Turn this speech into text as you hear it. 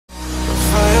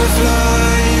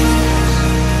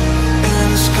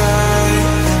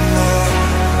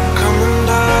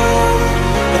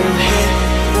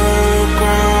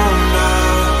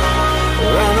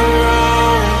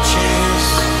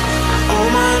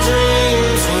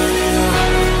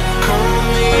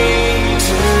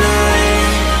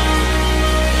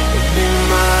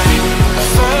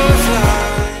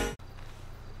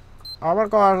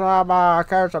gonna go outside my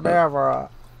catch a bear for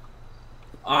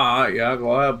Alright, yeah,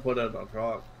 go ahead and put it in the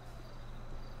truck.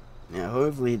 Yeah,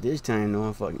 hopefully this time no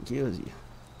one fucking kills you.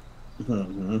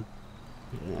 Mm-hmm.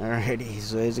 Alrighty,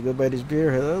 so it's a goodbye this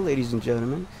beer. Hello, ladies and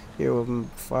gentlemen. Here with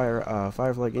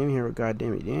Firefly Game here with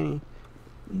Goddamn It Danny.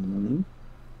 Mm-hmm.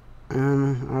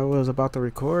 And I was about to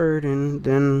record, and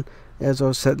then as I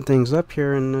was setting things up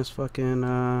here in this fucking,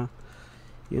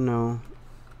 you know,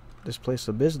 this place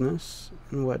of business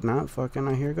and whatnot, fucking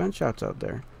I hear gunshots out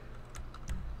there.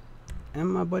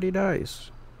 And my buddy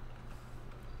dies.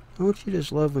 Don't you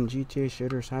just love when GTA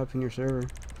shitters hop in your server?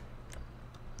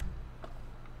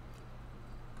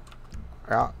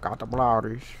 Yeah, got the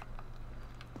bloodies.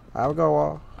 I will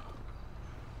go,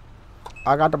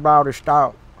 I got the bloody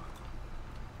stout.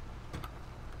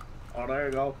 Oh, there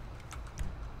you go.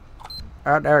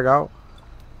 There you go.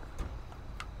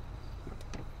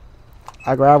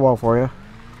 I grab one for you.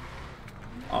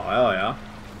 Oh, hell yeah.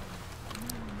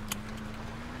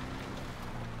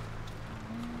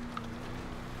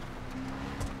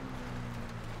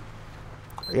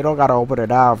 You don't gotta open it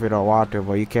now if you don't want to,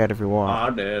 but you can if you Oh, want. I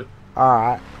did.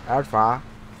 Alright, that's fine.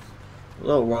 A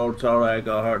little road soda ain't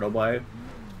gonna hurt nobody.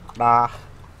 Nah.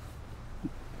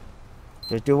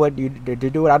 Just do what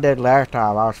I did last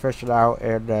time. I was fishing out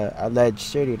in the alleged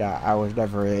city that I was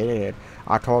never in.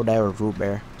 I told them it was root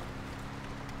beer.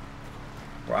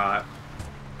 Right.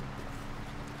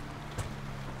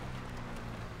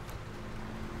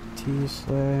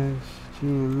 T/GME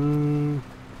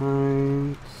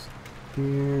Heinz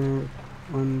beer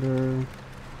under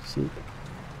seat.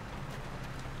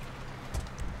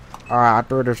 Alright, I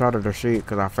threw this under the seat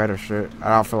because I finished it. I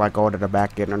don't feel like going to the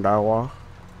back getting in that wall.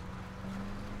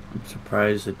 I'm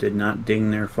surprised it did not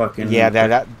ding their fucking... Yeah,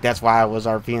 that's why I was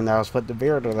RPing that I was putting the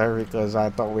beer in there because I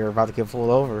thought we were about to get pulled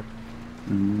over.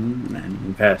 And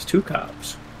we passed 2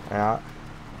 cops. Yeah.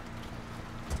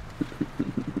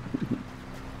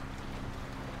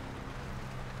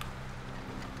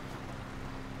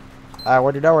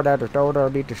 What you doing there? Just throw it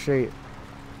underneath the seat.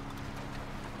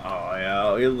 Oh,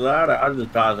 yeah. Either that or I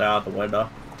just pass it out the window.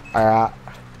 I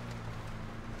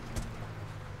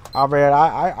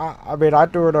mean, I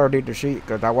threw it underneath the seat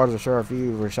because I wasn't sure if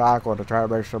you recycled to try to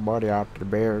make some money out of the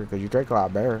beer because you drink a lot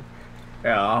of beer.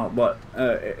 Yeah, but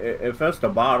if it's the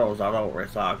bottles, I don't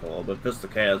recycle them. If it's the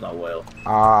cans, I will.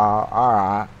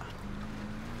 Alright.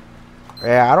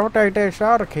 Yeah, I don't think they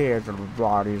sell the cans in the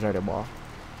bodies anymore.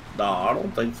 No, I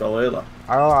don't think so either.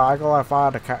 I go and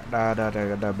find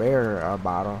the beer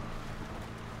bottle.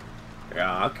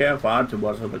 Yeah, I can't find too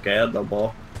much of the can no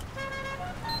more.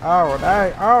 Oh,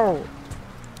 dang. Oh.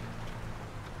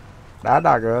 That's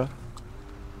not good.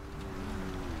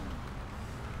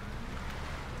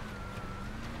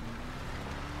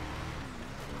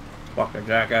 Fucking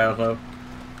jackass, though.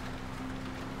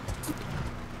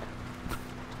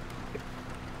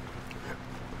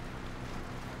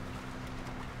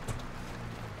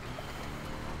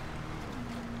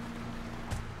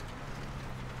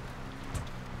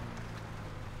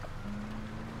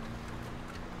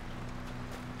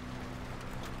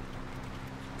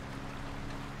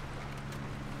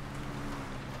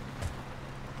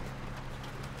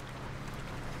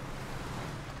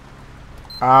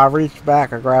 I reached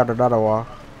back and grabbed another one.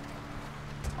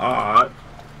 Alright.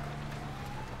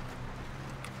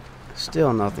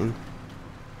 Still nothing.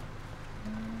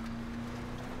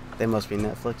 They must be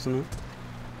Netflixing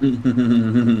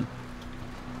it.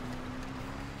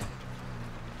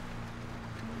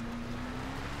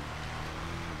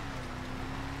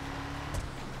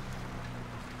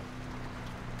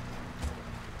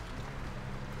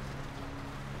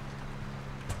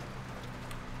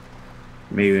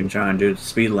 Me even trying to do the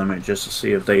speed limit just to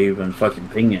see if they even fucking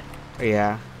ping it.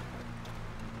 Yeah.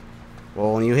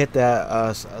 Well, when you hit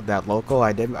that local,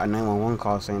 I did a 911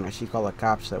 call saying that she called the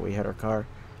cops that we hit her car.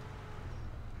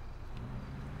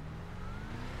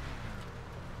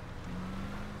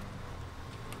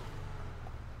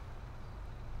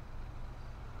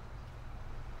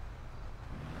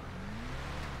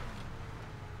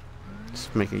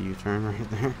 Just make a U-turn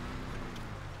right there.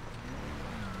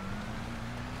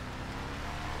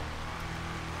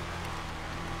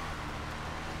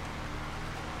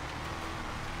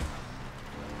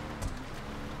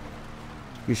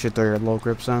 You should throw your low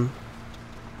grips on.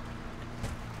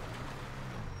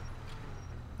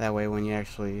 That way when you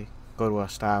actually go to a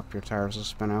stop, your tires will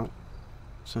spin out.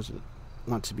 Since it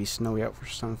wants to be snowy out for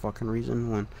some fucking reason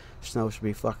when snow should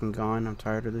be fucking gone. I'm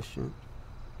tired of this shit.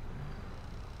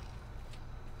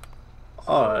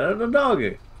 Oh, there's the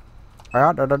doggy.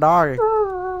 Yeah, there's the doggy.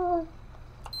 Oh,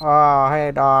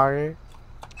 hey doggy.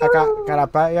 Can I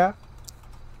pet you?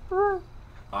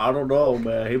 I don't know,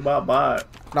 man. He might buy it.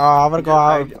 No, I'm gonna go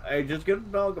out. Hey, just give the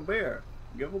dog a beer.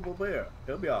 Give him a beer.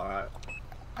 He'll be all right.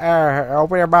 There,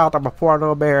 open your mouth. I'm gonna pour a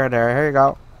little beer in there. Here you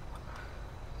go.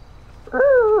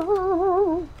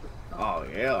 Oh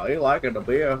yeah, he liking the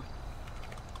beer.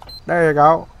 There you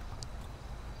go.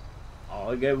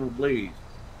 Oh, he gave him a bleed.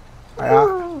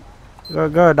 Yeah.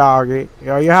 Good doggy.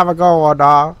 Yo, you have a good one,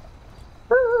 dog.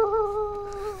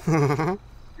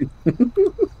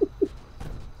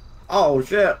 Oh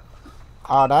shit.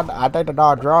 Oh, I think the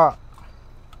dog drunk.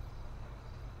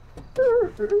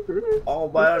 Oh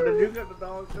man, did you get the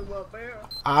dog to my beer?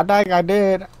 I think I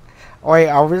did. Wait,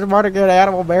 are we supposed to get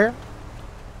animal bear?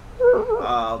 No,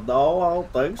 I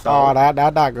don't think so. Oh,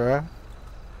 that's not good.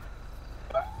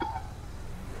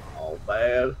 Oh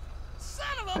man. Son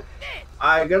of a bitch!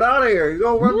 Alright, get out of here. You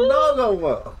gonna run the dog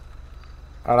over.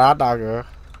 Oh, that's not good.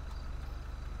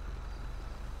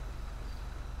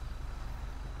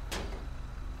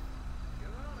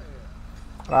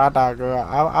 That's not good.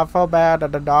 I feel bad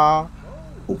at the dog.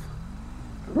 I'm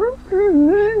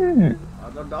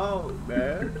the dog,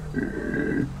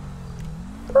 man.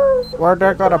 We're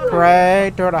just gonna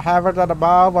pray to the heavens and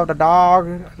above of the dog,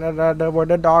 where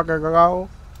the dog can go.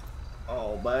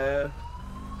 Oh man.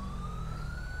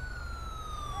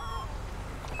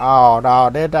 Oh no,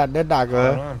 they're not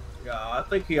good. Yeah, I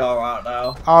think he alright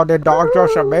now. Oh, the dog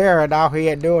just a bear and now he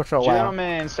ain't doing so well.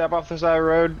 Gentlemen, step off the side of the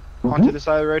road, onto the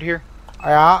side of the road here.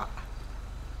 Yeah.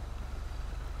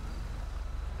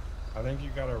 I think you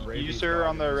got a rabies. You, sir,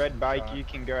 on the dog red bike, shot. you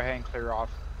can go ahead and clear off.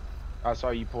 I saw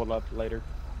you pulled up later.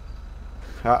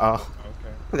 Uh-oh.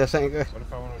 Okay. This ain't good. What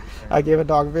if I want to do I gave a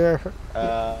dog beer.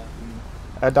 Uh,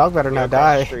 A dog better go not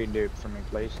across the die. street, dude, for me,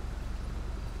 please.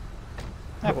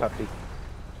 That puppy.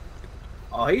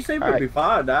 Oh, he seems to Alright. be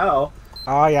fine now.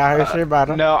 Oh yeah, I see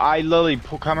better. No, I literally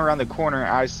come around the corner,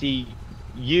 I see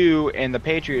you in the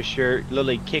Patriot shirt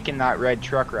literally kicking that red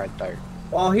truck right there.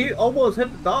 Well, he almost hit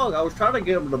the dog. I was trying to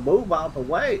get him to move out the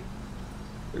way.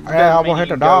 Yeah, I'm gonna hit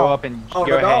the Go dog. up and Oh,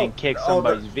 go the ahead dog. and kick Oh, the-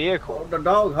 somebody's vehicle. The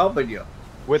dog helping you.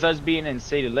 With us being in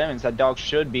city limits, that dog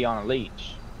should be on a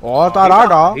leash. Well, it's not our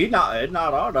dog. It's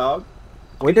not our dog.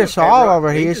 We he just just came saw him right-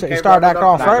 over he here. just He came started right acting up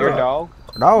all to Not your friendly. dog.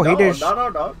 No, No, not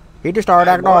our dog. he just started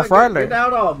Hey, acting boy, all friendly. Get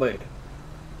down on me.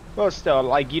 Well, still,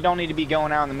 like, you don't need to be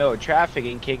going out in the middle of traffic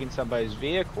and kicking somebody's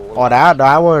vehicle. Oh, that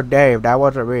was Dave. That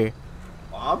wasn't me.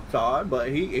 I'm sorry, but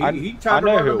he I tried to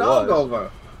know run who the it dog was.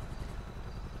 over.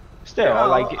 Still, Yeah,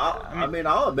 like, I mean,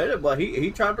 I'll admit it, but he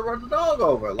tried to run the dog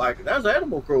over. Like, that's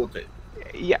animal cruelty.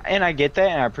 yeah, and I get that,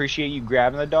 and I appreciate you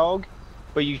grabbing the dog,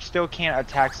 but you still can't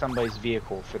attack somebody's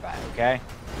vehicle for that, okay?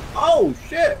 Oh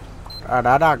shit! That's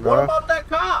not What good. about that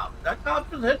cop? That cop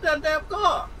just hit that damn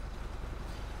car.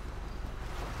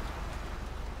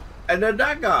 And then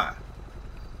that guy.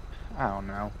 I don't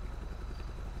know.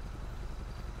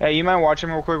 Hey, you mind watching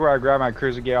real quick while I grab my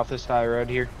cruiser and get off this side of the road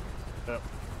here?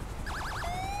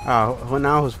 Oh, well,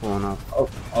 now who's pulling up?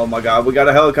 Oh my god, we got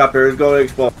a helicopter. It's going to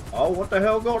explode. Oh, what the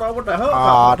hell going on with the Oh,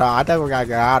 helicopter? no, I think we gotta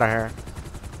get out of here.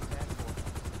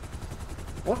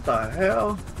 What the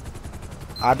hell?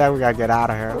 I think we gotta get out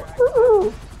of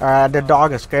here. The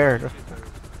dog is scared.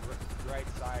 Right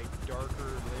side, darker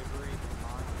livery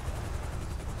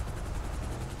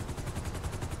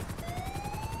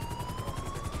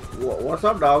than mine. What's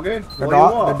up, doggy? The What do you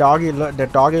want? the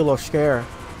doggy looks scared.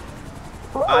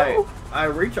 I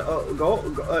reach go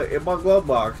in my glove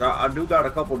box. I do got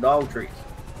a couple dog treats.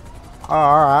 Oh,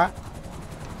 alright.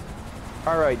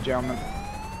 Alright, gentlemen.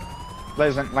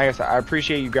 Listen, like I said, I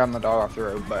appreciate you grabbing the dog off the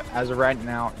road, but as of right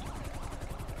now,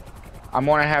 I'm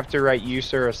gonna have to write you,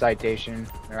 sir, a citation,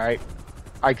 alright?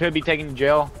 I could be taken to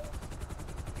jail.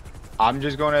 I'm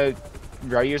just gonna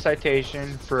write you a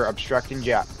citation for obstructing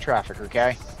traffic,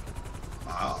 okay?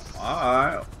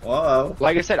 Alright. Well.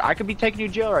 Like I said, I could be taking you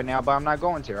to jail right now, but I'm not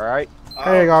going to, alright?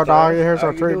 Here you go, doggy. Here's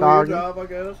a treat, doggy. Job, I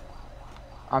guess.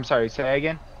 I'm sorry, say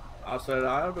again? I said,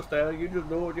 I understand. You just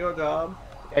doing your job.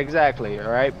 Exactly,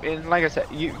 alright? And like I said,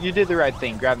 you did the right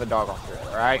thing, grab the dog off the road,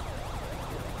 alright?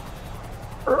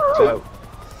 So,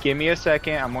 give me a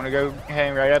second. I'm gonna go ahead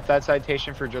and write up that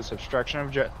citation for just obstruction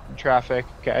of traffic,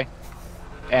 okay?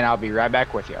 And I'll be right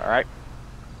back with you, alright?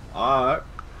 Alright.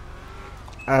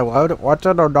 Hey, what's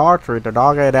in the dog treat? The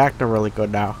dog ain't acting really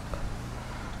good now.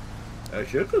 It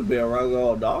should just be a regular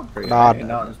old dog treat. Nah, Ain't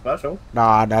nothing special.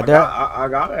 Nah, I that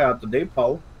got it at the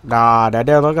depot.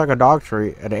 didn't look like a dog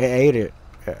treat, and it ate it.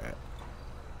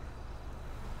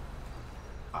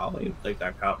 I don't even think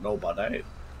that cop know my name.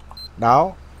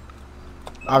 No?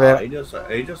 I Nah, mean, he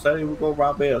just said he was gonna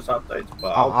rob me or something,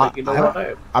 but I don't I- think he know my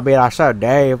name. I said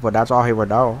Dave, but that's all he would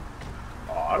know.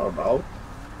 Oh, I don't know.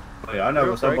 Hey, I never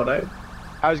Real said quick. my name.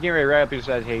 I was getting ready to write up your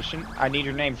citation. I need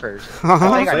your name first. Uh-huh.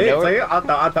 I think I know See, it.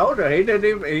 I told you he didn't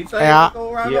even. He said Yeah. he was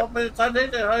gonna write Yep. up his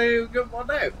citation. I didn't even give him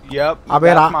my name. Yep. I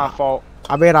mean, that's my fault.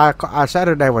 I mean, I said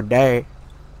his name was Day,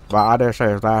 but I didn't say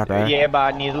his last name. Yeah,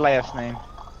 but I need the last name.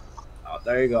 Oh,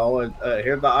 there you go. And,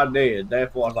 here's the ID.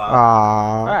 That's what I.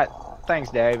 All right.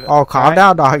 Thanks, Dave. Oh, calm All right,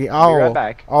 down, doggy. I'll be Oh, right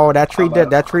back. oh, that tree bad.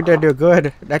 did do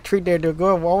good. That tree did do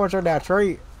good. What was in that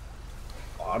tree?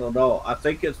 I don't know. I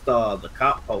think it's the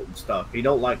cop potent stuff. He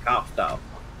don't like cop stuff.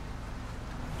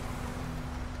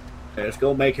 And it's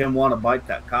gonna make him want to bite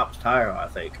that cop's tire. I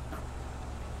think.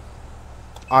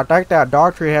 I think that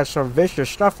dog tree has some vicious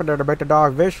stuff in there to make the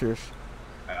dog vicious.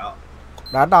 Yeah.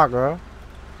 That not good.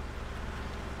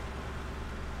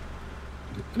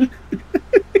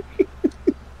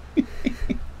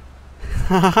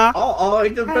 Oh, he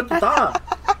just bit the tire.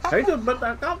 He just bit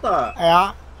that cop tire.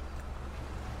 Yeah.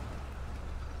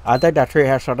 I think that tree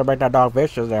has something to make that dog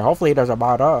vicious there. Hopefully he doesn't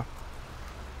bite us.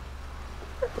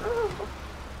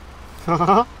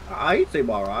 I see him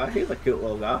alright. He's a cute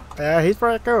little guy. Yeah, he's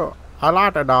pretty cool. I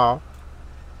like the dog.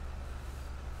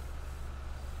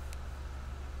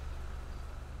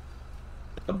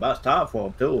 The best time for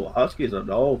him too. Huskies are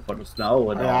known for the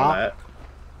snow and all Yeah. that.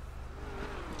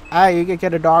 Hey, you can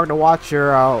get a dog to watch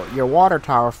your water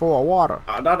tower full of water.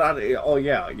 Oh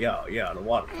yeah, the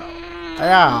water tower.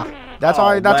 Yeah, that's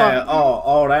all. That's man. all.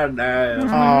 Oh, that nasty.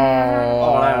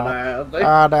 Oh,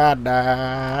 that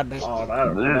nasty. That. Oh,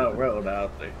 that real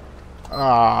nasty.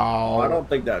 Oh. I don't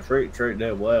think that tree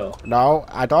did well. No,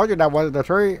 I told you that wasn't the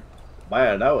tree.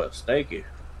 Man, that was stinky.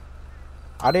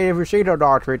 I didn't even see no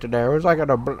dog tree today. It was like in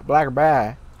a black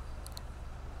bag.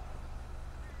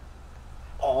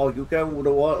 Oh, you came with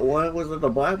the what was it, the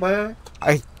black bag?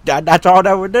 That's all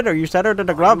that we did. You said it in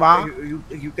the glove box.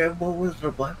 You came what was the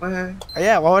black bag?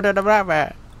 Yeah, what was in the black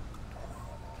bag?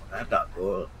 That's not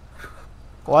good.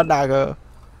 What not good?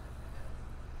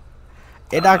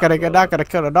 It's not gonna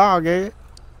kill a dog, is it?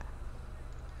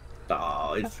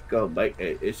 No, it's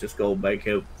just gonna make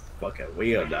him fucking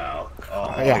weird now. Oh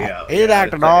Yeah, yeah. he's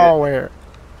acting all weird.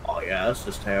 Oh yeah, it's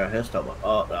just tearing his stomach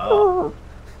up now.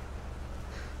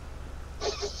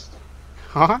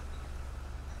 Huh?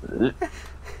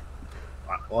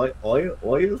 What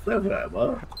you sniffing at,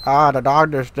 bud? Ah, the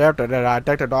dog just stepped it, and I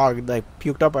think the dog like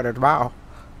puked up in his mouth.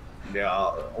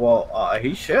 Yeah, well,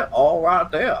 he shit all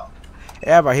right there.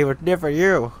 Yeah, but he was different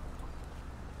you.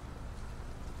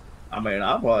 I mean,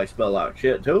 I probably smell like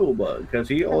shit too, but because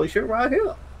he only shit right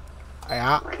here.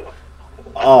 Yeah.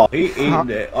 Oh, he eating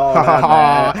it. Oh,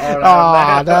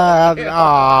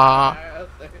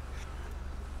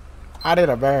 I need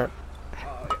a bear.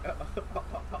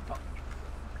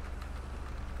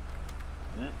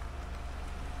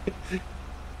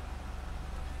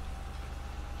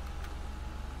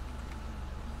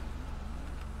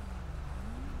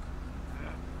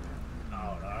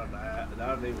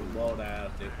 Not even more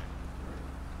nasty.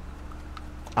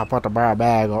 I put the bear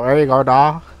bag on. There you go,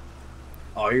 dog.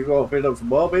 Oh, you gonna fill up some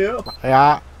more beer?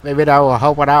 Yeah, maybe that will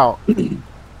help it out.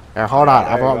 Here, hold on.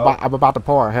 There you go. I'm about to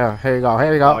pour. Here you go.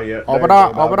 Here you go. Oh, yeah, Open there you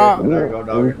up. go, Open doggy. up. There you go,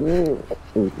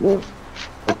 doggy.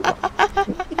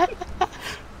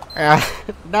 Yeah,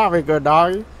 that'll be good,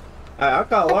 doggy. Hey, I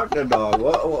kind of like that dog.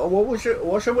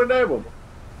 What should we name him?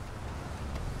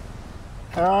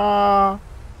 I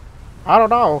don't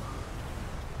know.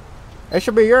 It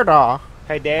should be your dog.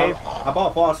 Hey, Dave. How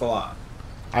about Fossilized?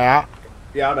 Yeah.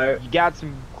 Yeah, I know. You got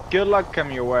some good luck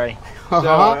coming your way. So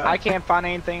Uh-huh. I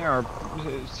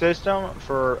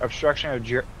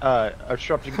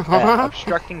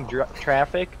obstructing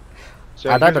traffic. So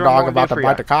I think here's the what I'm dog gonna about do to for bite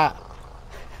ya. the cop.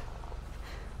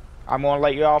 I'm gonna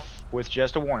let you off with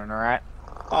just a warning, all right?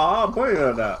 Oh, I'm putting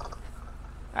on that.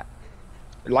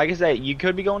 Like I said, you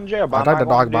could be going to jail, but I I'm think not the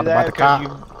dog going to about do to that bite the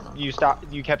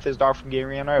because you kept this dog from getting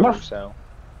ran over. So,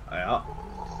 Yeah.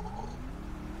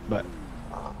 but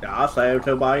Yeah, I saved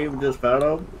him. I even just fed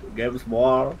him, gave him some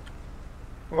water.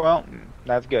 well,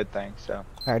 that's a good thing. So,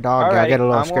 Hey, dog, all I right, get a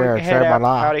little I'm scared. gonna head Saved my out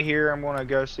life. of here. I'm gonna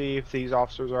go see if these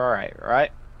officers are all right. All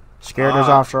right. Scared this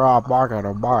officer off, bark at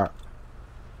him, bark.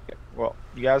 Well,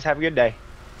 you guys have a good day.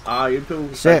 You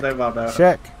too. Sick. Say about that.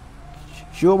 Sick.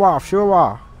 Shoo him off, shoo him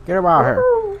off. Get him out here.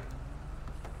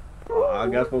 I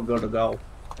guess we're good to go.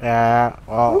 Yeah,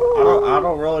 well, I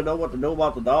don't really know what to do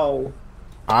about the dog.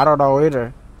 I don't know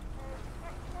either.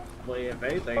 But if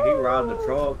anything, he ride the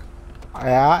truck.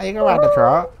 Yeah, he can ride the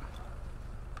truck.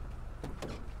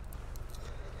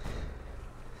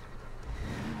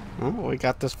 Oh, we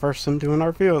got this person doing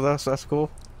our field. That's cool.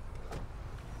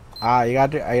 You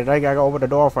gotta go open the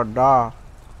door for the dog.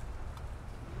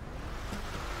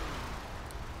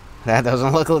 That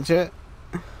doesn't look legit.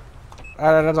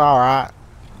 That's all right.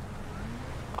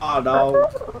 Oh, no.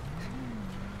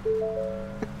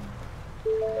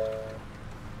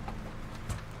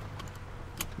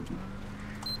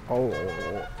 Oh,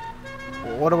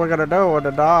 what are we gonna do with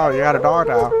the dog? You got a dog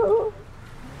now.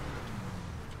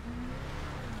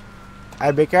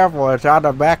 Hey, be careful! It's on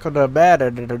the back of the bed,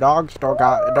 and the dogs don't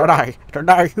got. They're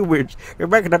not humans. You're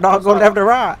making the dog go left and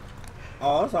right.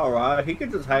 Oh, that's alright. He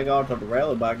can just hang on to the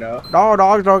railing back now. No,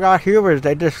 dogs don't got humans.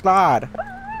 They just slide.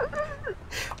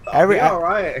 He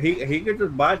alright. He can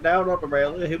just bite down on the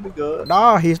railing. He'll be good.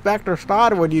 No, he's back there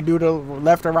sliding when you do the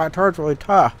left and right turns really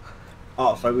tough.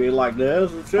 Oh, so we like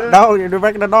this and shit? No, you're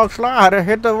making the dog slide and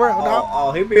hit the rail. Oh, No.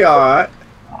 oh, he'll be alright.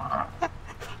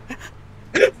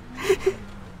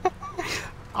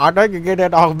 I think you get that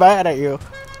dog mad at you.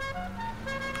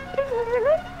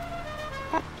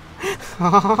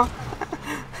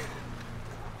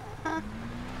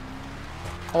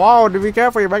 Whoa, be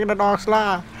careful, you're making the dog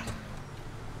slide.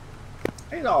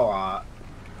 He's alright.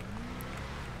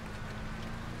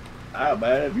 Ah,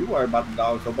 man, if you worry about the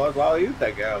dog so much, why don't you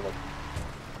take care of him?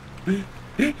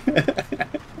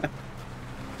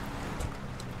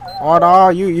 Oh no,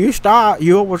 you stopped.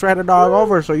 You almost ran the dog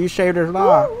over, so you saved his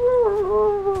life.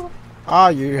 Oh,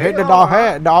 you hit the dog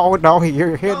head. No,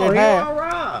 you're hitting his head.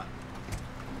 Alright.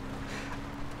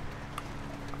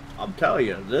 I'm telling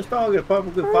you, this dog is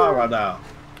perfectly fine right now.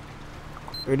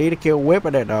 We need to kill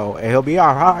whipping it though, and he'll be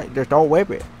alright. Just don't whip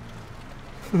it.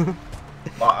 But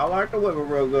I like to whip it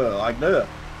real good, like this.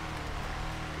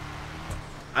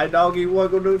 Hey, doggy, you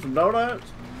want to go do some donuts?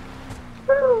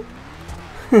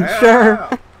 Sure.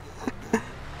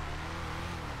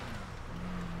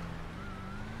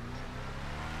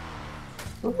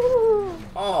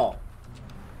 Oh.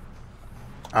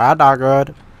 That's not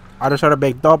good. I just heard a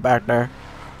big thump back there.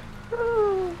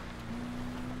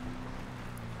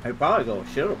 He probably gonna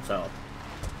shit himself.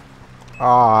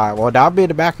 Alright, well that'll be in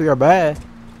the back of your bed.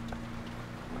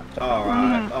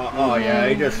 Alright. Oh, yeah,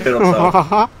 he just shit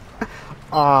himself.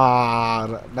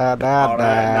 That's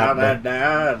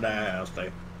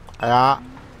nasty. Yeah.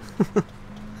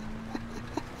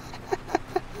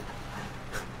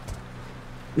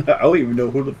 I don't even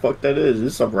know who the fuck that is.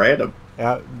 It's some random.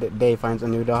 Yeah, Dave finds a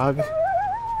new dog.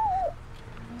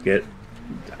 Get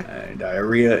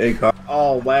diarrhea in car.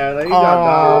 Oh man, he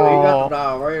got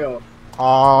diarrhea.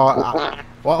 Oh,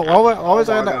 what was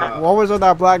Oh in my that? God. What was in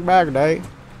that black bag, Dave?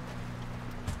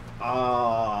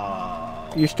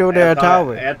 You still there, tell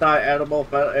me. Anti-animal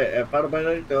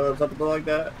amphetamine or something like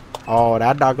that. Oh,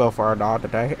 that not good for a dog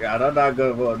today. Yeah, that's not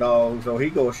good for a dog. So he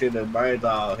gonna shit his brains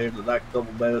out here in the next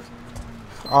couple minutes.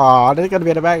 Oh, this is gonna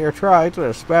be in the back of your truck. It's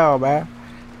a smell, man.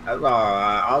 That's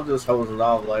alright. I'll just hose it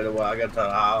off later when I get to the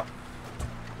house.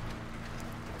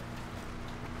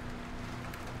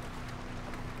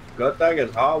 Good thing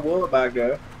it's hardwood back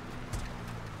there.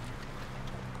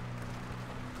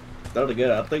 Then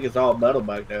again, I think it's all metal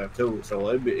back there too, so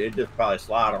it just probably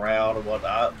slide around and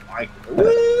whatnot. Like,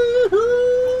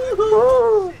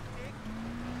 woo-hoo!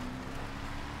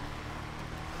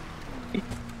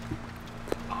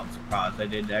 I'm surprised they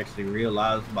didn't actually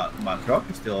realize my truck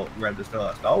is still registered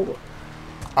as stolen.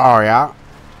 Oh yeah.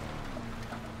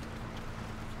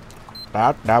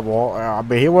 That won't. I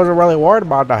mean, he wasn't really worried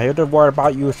about that. He was just worried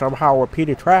about you somehow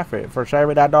repeating traffic for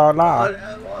saving that dog life.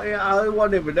 Well, yeah, it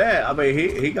wasn't even that. I mean,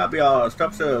 he got me on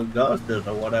obstruction of justice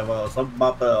or whatever, or something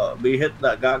about me hitting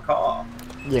that guy car.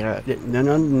 Yeah, none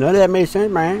of that made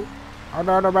sense, man. I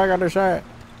don't know what I got to say.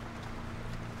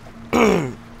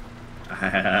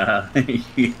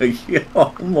 You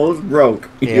almost broke.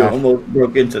 Yeah. You almost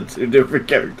broke into two different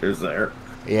characters there.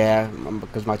 Yeah,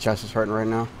 because my chest is hurting right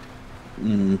now.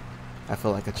 Mm. I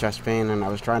feel like a chest pain, and I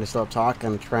was trying to still talk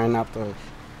and trying not to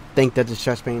think that it's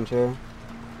chest pain too.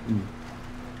 Mm.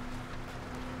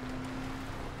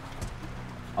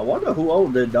 I wonder who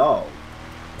owned that dog.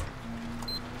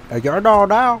 Is your dog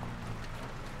now?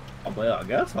 Oh, well, I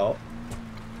guess so.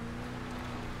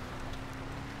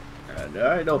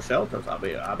 There ain't no shelters. I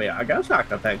mean, I guess I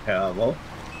can take care of him.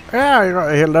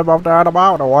 Yeah, he live up there on the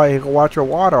mountain. Why he can watch your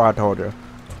water? I told you.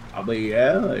 I mean,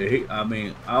 yeah. I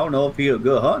don't know if he's a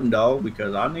good hunting dog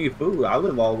because I need food. I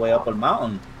live all the way up in the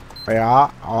mountain. Yeah,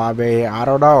 I mean, I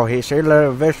don't know. He seemed a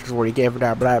little vicious when he gave me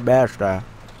that black bass stuff.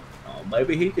 Oh,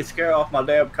 maybe he could scare off my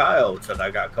damn coyotes that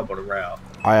I got coming around.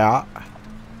 Oh yeah.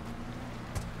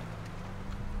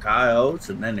 Coyotes,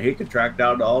 and then he could track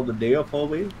down all the deer for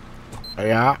me.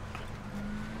 Yeah.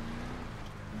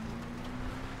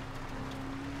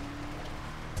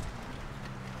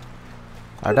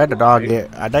 I think the dog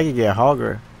I think he get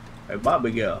hungry. They might be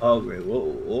getting hungry.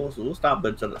 We'll stop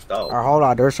into the store. Hold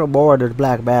on, there's some more in this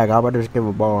black bag. I'm gonna just give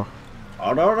him more.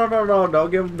 Oh, no.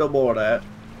 Don't give him no more of that.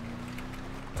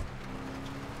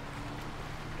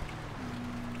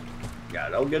 Yeah,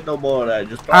 don't get no more of that.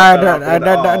 Just Alright,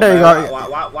 there you go.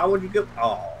 Why would you give?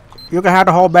 Oh. You can have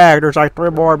the whole bag. There's like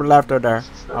 3 more left in there.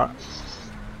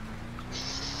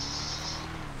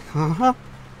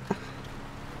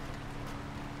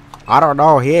 I don't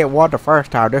know. He ate 1 the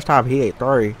first time. This time he ate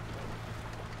 3.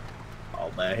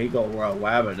 Oh man, he gonna run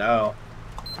wabbit now.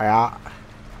 Yeah.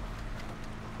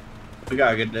 We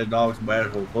gotta get that dog some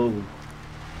actual food.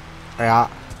 Yeah.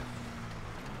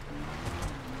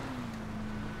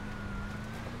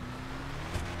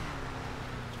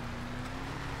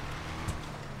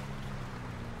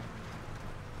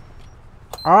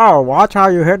 Oh, watch how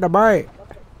you hit the brake.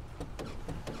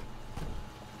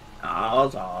 Oh,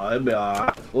 it's alright. It'll be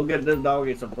alright. We'll get this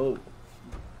doggy some food.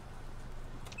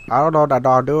 I don't know if that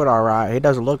dog doing alright. He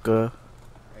doesn't look good.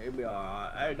 It'll be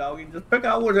alright. Hey, doggy, just pick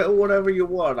out whatever you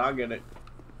want. I'll get it.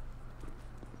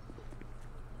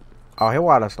 Oh, he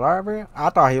wanted a strawberry?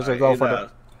 I thought he was gonna go for the.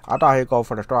 I thought he'd go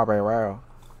for the strawberry rail.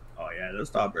 Oh yeah, the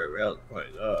strawberry rail is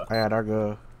pretty good. Yeah, they're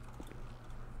good.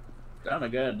 Then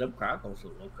again, them crackles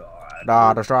will look alright.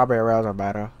 Nah, the strawberry rails are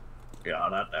better. Yeah,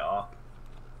 that they are.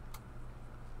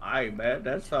 Alright, man,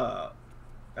 that's not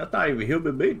even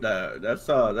human meat there. That's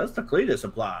the cleaning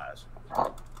supplies.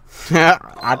 Yeah,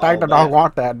 I think the dog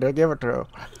want that. They'll give it to him.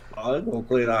 Oh, it's gonna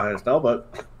clean out his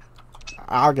stomach.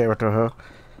 I'll give it to her.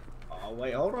 Oh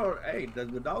wait, hold on. Hey, does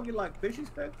the doggy like fishy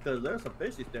stick? Cause there's some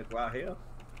fishy stick right here.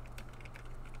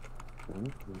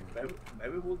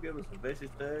 Maybe we'll give him some fishy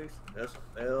sticks. There's some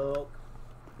milk.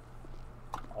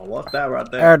 Oh, what's that right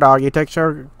there? There, dog. You take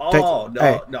sure. Oh no,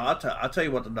 hey. no! I'll tell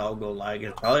you what the dog gonna like.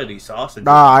 It's probably these sausages.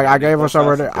 Nah, I gave her some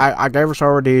of the. I gave her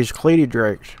some of these cleaning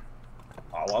drinks.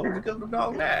 Oh, why would you give the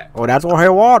dog that? Well, that's what he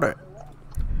wanted.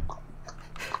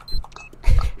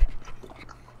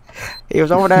 He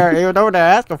was over there. He was over there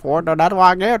asking for it. So that's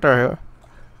why I gave it to her.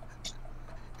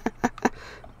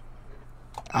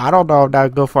 I don't know if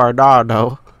that's good for a dog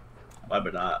though.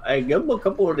 Maybe not. Hey, give him a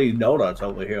couple of these donuts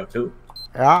over here too.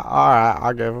 Yeah, alright,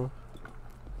 I'll give him.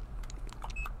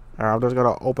 I'm just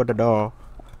gonna open the door.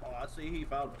 Oh, I see he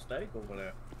found a steak over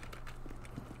there.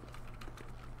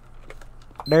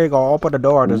 There you go, open the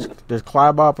door. Just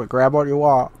climb up and grab what you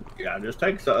want. Yeah, just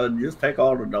take all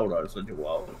the donuts that you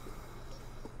want.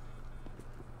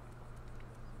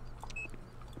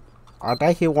 I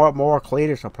think he want more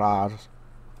cleaning supplies.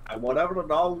 And whatever the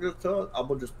dog just took, I'm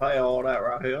gonna just pay all that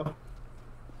right here.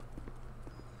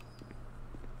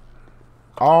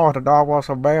 Oh, the dog wants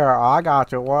some beer. I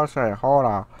got you. One second. Hold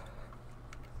on.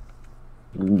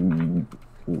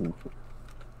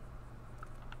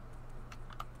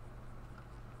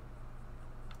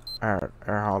 Alright,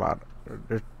 hold on.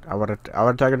 I wanna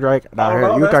take a drink. Now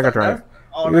here, you take a drink.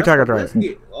 You take a drink.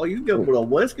 Whiskey. Oh, you give him a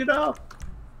whiskey now?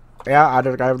 Yeah, I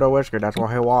just gave him the whiskey. That's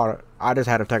what he wanted. I just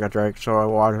had to take a drink so I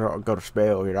wanted to go to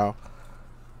spill, you know.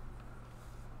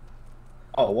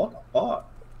 Oh, what the fuck?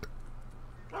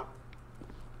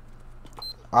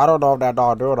 I don't know if that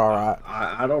dog doing all right.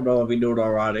 I don't know if he doing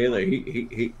all right either.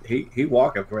 He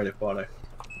walking pretty funny.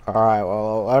 All right,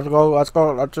 well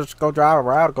let's just go drive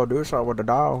around and go do something with the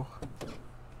dog.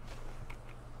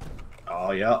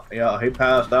 Oh yeah, he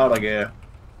passed out again.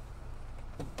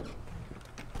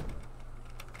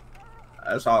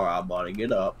 That's all right, buddy.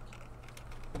 Get up.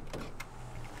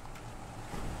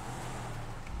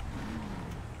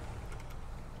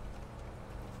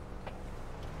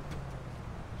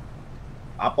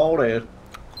 Hop on in.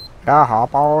 Yeah,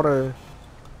 hop on in.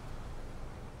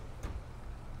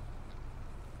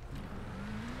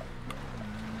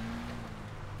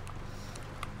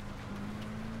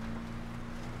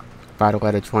 By the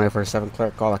way, the 24/7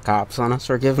 clerk called the cops on us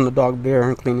for giving the dog beer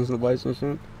and cleaning the place and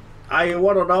shit. Hey, you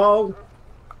want a dog?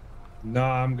 No,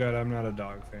 I'm good. I'm not a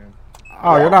dog fan.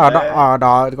 Oh, you're not a dog. Oh,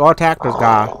 dog. Go attack this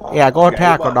guy. Yeah, go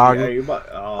attack him, dog.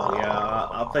 Oh, yeah.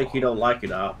 I think he don't like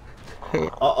it now.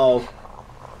 Uh-oh.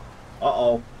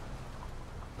 Uh-oh.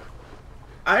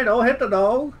 Hey, don't hit the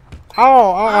dog.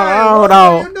 Oh, what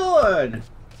no. are you doing?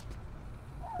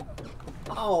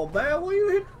 Oh, man, what you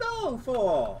hit the dog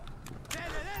for?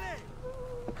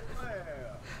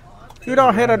 You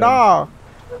don't hit a dog.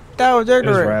 That was ignorant.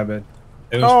 It was rabid.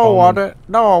 It was No, I foaming. want it.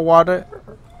 No, I want it.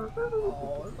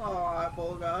 Oh, it's alright,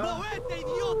 boy, guy. Oh,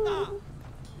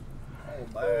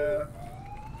 man.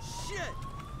 Shit!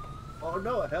 Oh,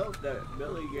 no, it helped that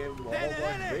Billy gave him a whole bunch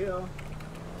of beer.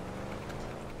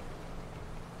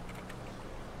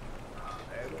 Ah,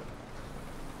 damn it.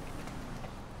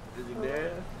 Is he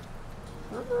dead?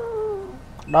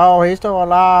 No, he's still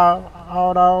alive.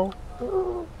 Oh, no.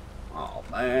 Oh,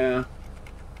 man.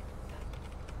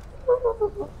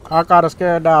 I got a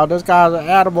scared dog. This guy's an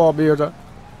animal abuser.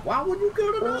 Why would you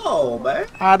kill the dog, man?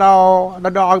 I know. The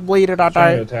dog bleeding, I He's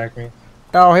trying to think. attack me.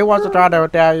 No, he wasn't trying to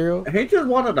attack you. He just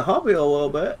wanted to hump you a little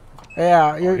bit.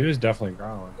 Yeah, Oh, he you. was definitely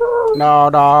growling.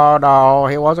 No.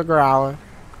 He wasn't growling.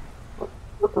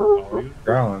 Oh, he was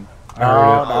growling. I No,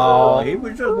 heard it. no. He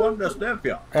was just wanting to sniff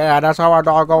you. Yeah, that's how our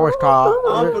dog always talk.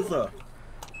 Officer.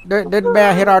 Did the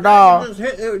man hit our dog?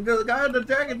 The guy in the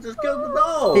jacket just killed the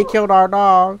dog. He killed our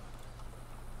dog.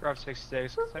 Rough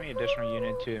 66, send me additional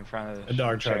unit 2 in front of A the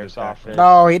dog tried to sheriff's attack office.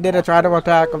 No, he didn't try to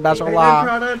attack him. That's He a didn't lie.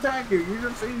 try to attack you. You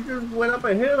just went up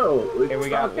and hit him. Hey, we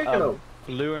got kicking him.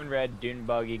 blue and red dune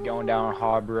buggy going down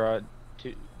Harbor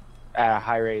at a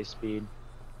high rate of speed.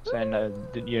 Send the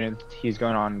unit, he's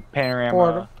going on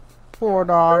Panorama. Poor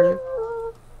dog.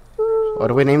 What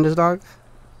do we name this dog?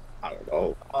 I don't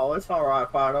know. Oh, it's alright,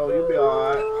 Fido. You'll be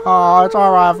alright. Oh, it's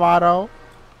alright, Fido.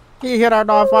 He hit our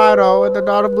dog Fido and the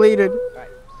dog bleeding. Right,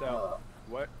 so,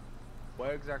 what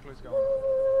exactly is going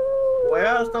on? We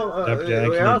asked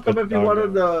him if he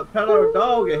wanted to pet our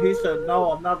dog, and he said,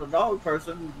 no, I'm not a dog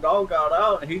person. The dog got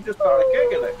out, and he just started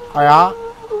kicking it. Oh, yeah?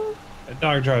 That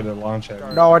dog tried to launch at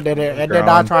me. No, it didn't. It did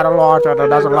not try to launch it.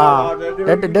 That's a lie. This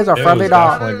is a It friendly was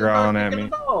dog. definitely growling at me.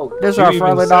 This is You a even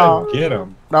friendly said, dog. get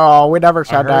him. No, we never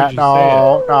said heard that. you No,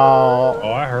 say no.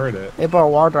 Oh, I heard it. He put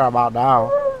water about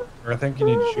now. Or I think you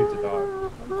need to shoot the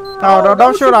dog. No,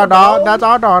 don't shoot our dog. That's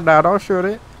our dog now. Don't shoot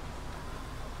it.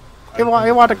 He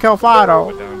want to kill Fido.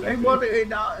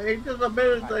 He just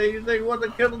admitted that he wanted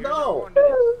to kill the dog.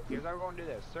 Here's how we're going to do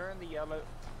this. Sir in the yellow,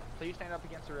 please stand up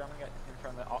against the railing in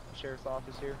front of the sheriff's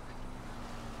office here.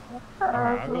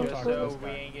 Alright, I'll go Just talk to so this we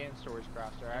guy. ain't getting stories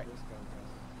crossed, alright?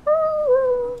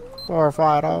 Poor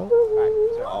Fido.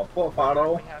 Alright, so Oh, poor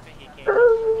Fido. what happened, he came up,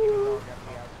 so he was all got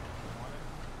the house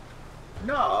he wanted.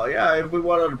 No, yeah, if we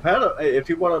wanted to pet him, if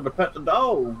you wanted to pet the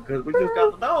dog, because we just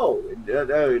got the dog.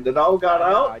 The dog got I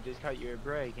know, out. I just cut you a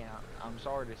break, and I'm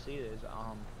sorry to see this.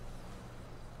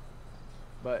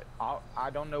 But I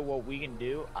don't know what we can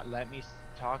do. Let me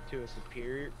talk to a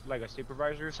superior, like a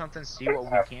supervisor or something, see what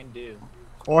we can do.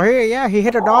 Well, he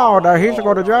hit a dog. Now he should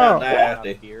go to jail.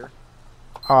 Nasty.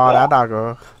 Oh, that not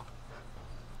good.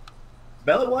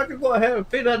 Bella, why don't you go ahead and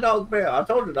feed that dog beer? I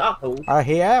told you not to.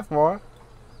 He asked for it.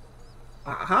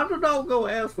 How did the dog go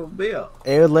ask for beer?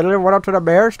 It literally went up to the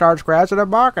bear, started scratching and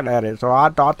barking at it. So I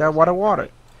thought that's what it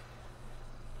wanted.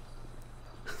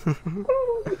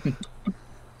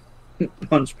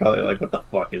 Punch probably like, what the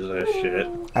fuck is this shit?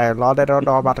 Hey, as long as they don't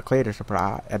know about the cleaner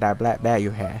supply and that black bag you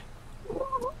had.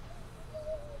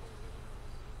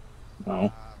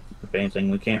 No. If anything,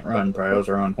 we can't run. Trials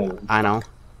are on hold. I know.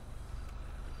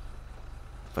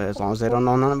 But as long as they don't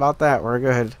know nothing about that, we're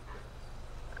good.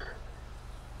 Yeah,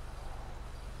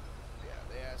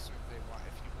 they asked him if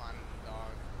you wanted a dog.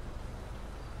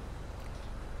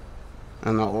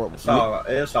 And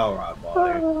It's alright,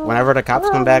 buddy. whenever the cops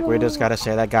come back, we just gotta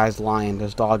say that guy's lying.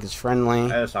 This dog is friendly.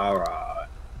 It's alright.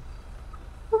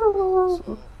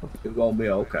 So You're gonna be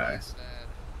what okay. they said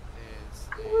is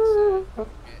they said go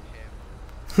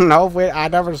get him. No, I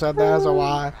never said that as a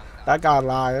lie. That guy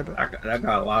lied. That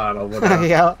got a lot over there.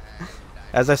 Yeah.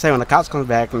 As I say, when the cops come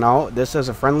back, no, this is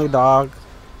a friendly dog,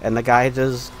 and the guy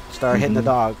just started hitting the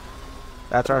dog.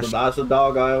 That's our. The nicest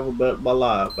dog I ever met in my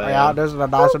life, man. Yeah, this is the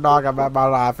nicest dog I've met in my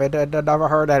life. It never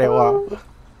hurt anyone.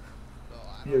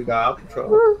 You got out of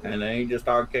trouble, and then he just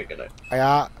started kicking it.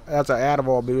 Yeah, that's an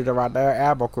animal abuser right there.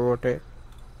 Animal cruelty.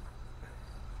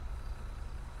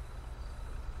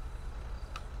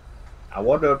 I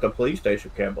wonder if the police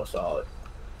station camera saw it.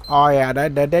 Oh yeah, they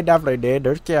definitely did.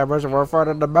 There's cameras in front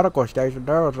of the medical station.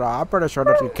 I'm pretty sure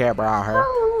there's a camera out here.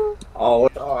 Oh,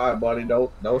 it's alright, buddy.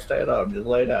 Don't stand up. Just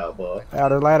lay down, bud. Yeah,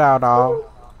 just lay down, dog.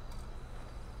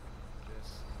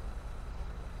 Just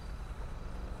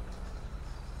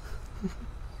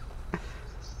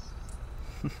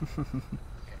okay,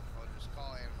 I'll just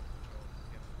call animal control and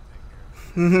get them to take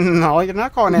care of it. No, you're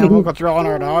not calling animal control on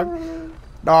her, dog.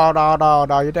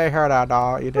 No, you didn't hear that,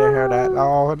 dog. You didn't hear that.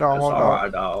 No, It's hold on.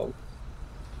 alright, dog.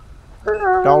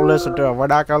 Don't listen to him. We're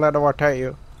not gonna let him take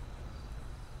you.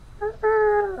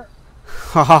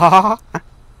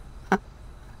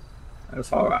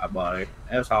 It's alright, buddy.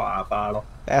 It's alright, Fido.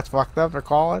 That's fucked up for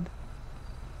calling.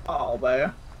 Oh,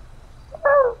 man.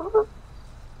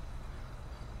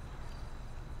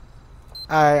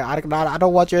 I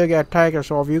don't want you to get taken,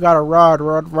 so if you gotta run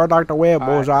like the wind,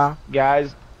 Alright. bullseye.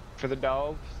 Guys, for the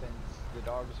dog, since the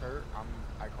dog is hurt,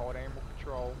 I called animal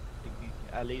control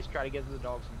to at least try to get the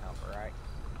dog some help, alright?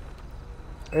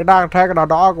 You're not taking the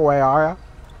dog away, are ya?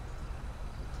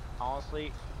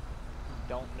 Honestly,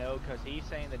 don't know, because he's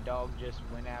saying the dog just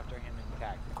went after him and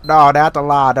attacked him. No, that's a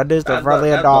lie. That is the friendly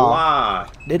that's dog. a lie.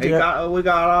 Did We you?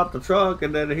 got out the truck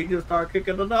and then he just started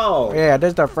kicking the dog. Yeah, this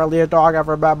is the friendliest dog I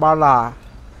ever met in my life.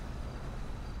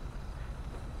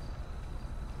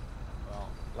 Well,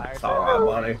 like I said, Sorry,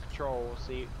 buddy. Patrol.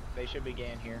 See, they should be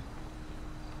getting here.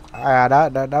 Yeah,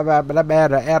 that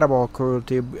man, an animal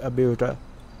cruelty abuser.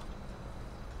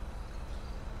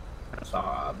 That's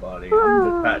alright, buddy. I'm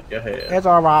just patting your head. It's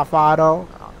alright, Fido.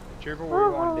 Trooper, what do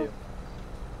you want to do?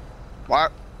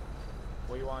 What?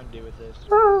 What do you want to do with this?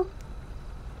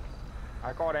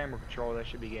 I called Animal Control. They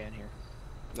should be getting here.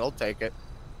 They'll take it.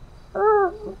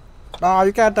 No,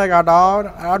 you can't take our dog.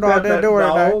 I know I didn't do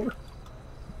anything.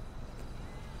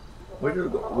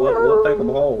 We'll take them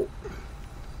home.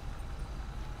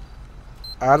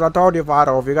 As I told you,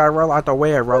 Fido, if you gotta roll out the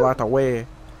way, roll out the way.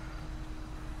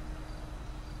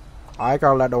 I ain't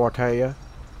gonna let no one tell you.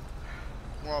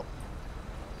 Well,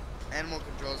 Animal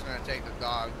Control's gonna take the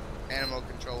dog. Animal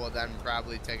Control will then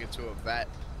probably take it to a vet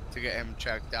to get him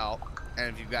checked out.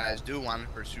 And if you guys do want to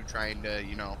pursue trying to,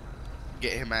 you know,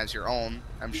 get him as your own,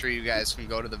 I'm sure you guys can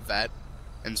go to the vet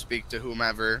and speak to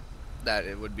whomever that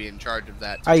it would be in charge of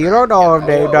that. Hey, you don't know if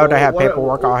they don't have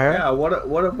paperwork out here. Yeah,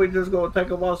 what if we just go take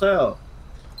him ourselves?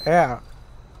 Yeah.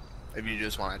 If you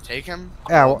just want to take him,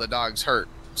 Yeah, well, the dog's hurt.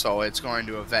 So it's going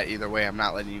to a vet either way. I'm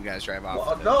not letting you guys drive off. Well,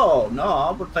 with it. no,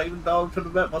 I'm gonna take the dog to the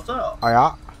vet myself. Oh,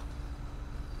 yeah.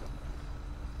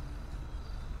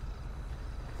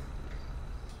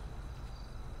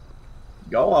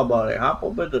 Go on, buddy. Hop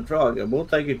up in the truck and we'll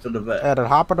take you to the vet. Yeah, then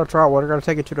hop in the truck. We're gonna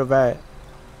take you to the vet.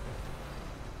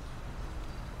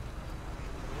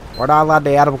 We're not allowed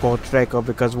the animal to take him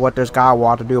because what this guy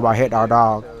wants to do by hitting our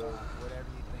dog. So whatever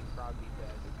you think probably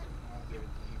best, I'll give it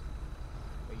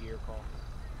to you. A year call.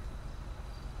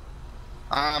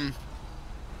 Um.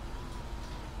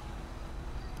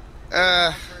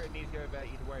 I'm sure it needs to go to vet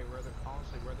either way.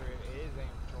 Honestly, whether it is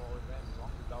Animal Control or them, as long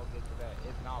as the dog gets to vet.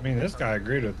 If not, I mean, this guy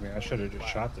agreed with me. I should have just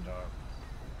shot the dog.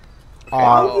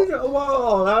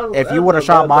 If you would have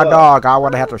shot my dog, I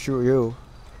would have had to shoot you.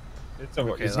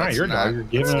 Okay, It's not that's your not- dog. You're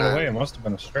giving it's it not- away. It must have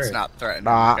been a stray. It's not threatening.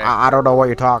 Nah, okay? I don't know what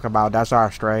you're talking about. That's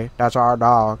our stray. That's our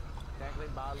dog. technically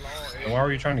by law, And why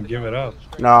were you trying to give it up?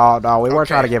 No, we weren't Okay,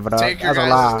 trying to give it up. Take your That's a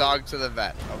guys' lie. dog to the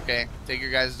vet, okay? Take your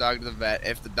guys' dog to the vet.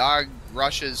 If the dog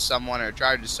rushes someone or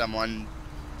charges someone,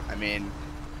 I mean,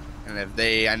 and if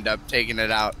they end up taking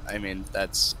it out, I mean,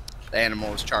 that's the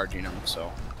animal is charging them,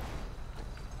 so.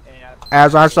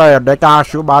 As I said, they can't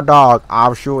shoot my dog.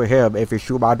 I'll shoot him if he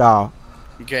shoot my dog.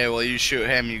 Okay, well, you shoot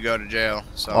him, you go to jail,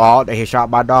 so. Oh, he shot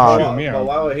my dog. Shoot me, But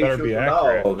why would he better shoot be the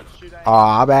accurate. dog? Oh,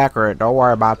 I'm accurate. Don't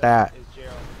worry about that.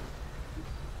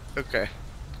 Okay.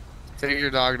 Take your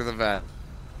dog to the vet.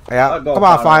 Yeah, I'll go, come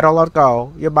on, Fido. Fido, let's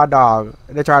go. You're my dog.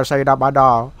 They try to say you're not my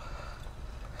dog.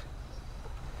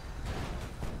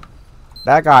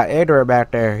 That guy ignorant back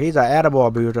there. He's an animal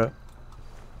abuser.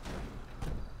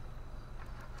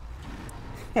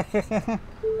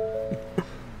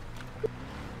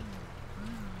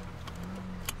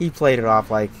 He played it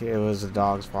off like it was the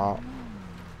dog's fault.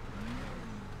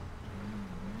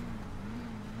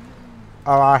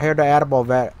 Oh, I hear the animal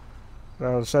vet.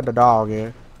 Send the dog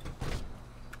in.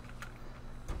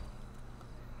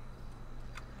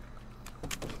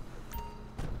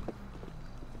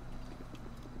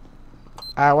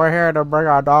 We're here to bring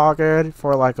our dog in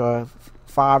for like a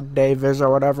 5-day visit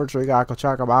or whatever, so we gotta go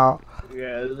check him out.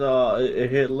 Yeah, it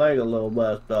hit leg a little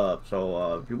messed up.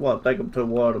 So if you want to take him to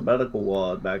one of the medical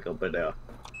wards back up in there.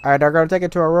 Alright, they're gonna take you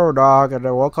to a room, dog, and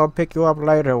then we'll come pick you up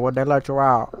later when they let you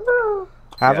out.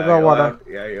 Have a good one.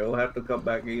 Yeah, you'll have to come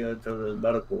back here to the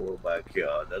medical room back here.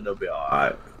 Then they'll be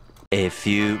alright. A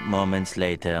few moments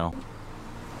later.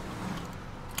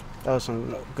 That was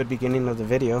some good beginning of the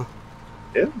video.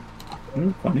 Yeah, it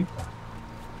was funny.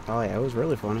 Oh yeah, it was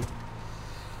really funny.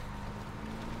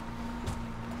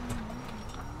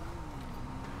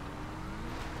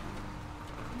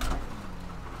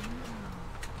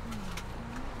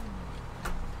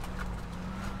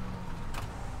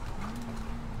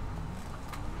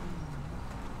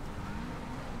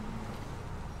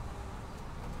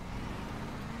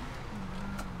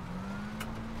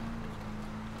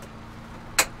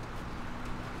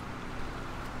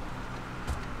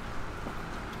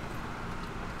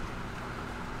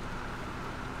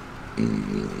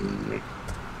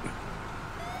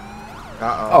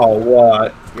 Oh,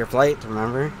 what? Your plate,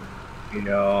 remember?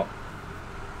 Yeah,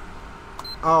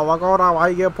 Oh, what's going on? Why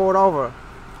you get pulled over?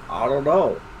 I don't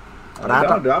know. But I I gotta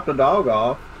thought- drop the dog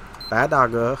off. That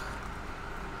dog good.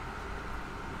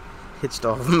 Hit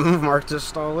stuff. Mark just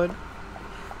stolen.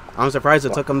 I'm surprised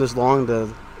it took them this long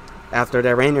to, after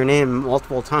they ran your name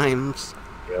multiple times.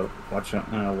 Yep. Watch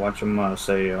him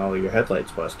say, "Oh, your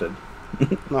headlight's busted."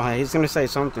 No, he's gonna say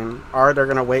something. Or they're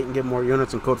gonna wait and get more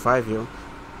units and code 5 you.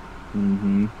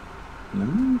 Mm-hmm.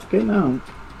 No, it's getting out.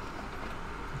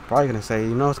 Probably gonna say,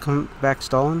 you know it's coming back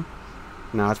stolen?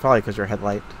 No, it's probably because your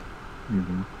headlight.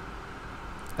 Mm-hmm.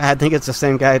 I think it's the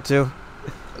same guy too.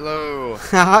 Hello.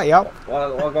 Yep.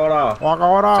 What going on? What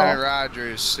going on? Lieutenant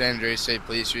Rogers, San Andreas State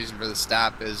Police. Reason for the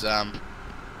stop is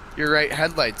your right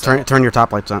headlights. Turn your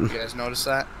top lights on. You guys notice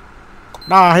that?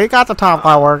 Nah, he got the top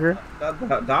light working.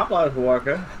 The top light's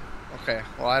working. Okay.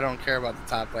 Well, I don't care about the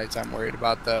top lights. I'm worried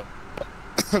about the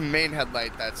main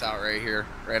headlight that's out right here,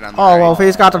 right on the Oh, right. well, if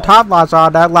he's got the top lights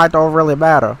on, that light don't really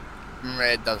matter.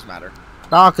 It does matter.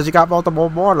 No, because he got multiple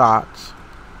more lights.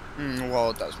 Well,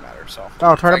 it does matter. So.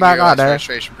 Oh, turn it back on there.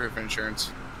 Registration proof of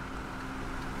insurance.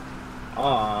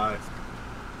 Alright.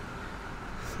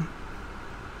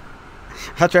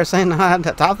 That's what you're saying.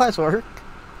 The top lights work.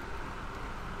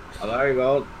 Oh, there you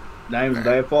go. Name's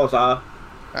Dave Forsyth.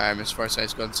 Alright, Miss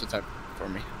Forsyth, go and sit type for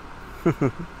me.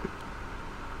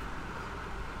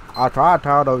 I tried to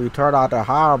tell them you turn out the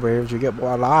high beams, you get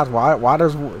more lights. Why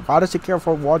does he care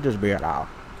for one just being out?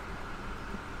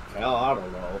 Hell, I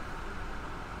don't know.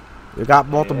 You got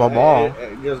multiple more.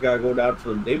 You just gotta go down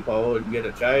to the depot and get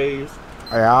a change.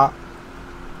 Yeah.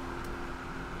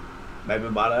 Maybe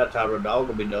by that time the dog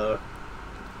will be done.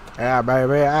 Yeah,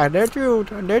 baby.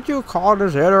 Did you call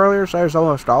this in earlier? Say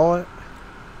someone stole it?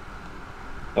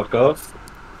 What goes?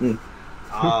 Yeah,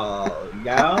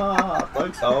 I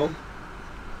think so.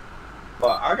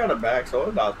 But I got it back, so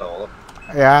it's not stolen.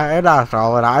 Yeah, it not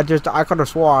stolen. I could have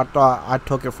swore I thought I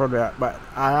took it from that, but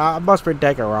I must be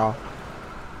taking it wrong.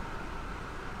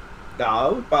 No,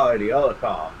 it was probably the other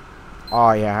car.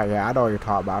 Oh yeah, I know what you're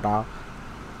talking about now.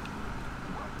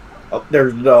 Oh,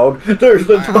 there's the dog. There's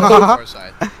the dog.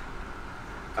 Forsyth.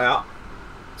 Yeah.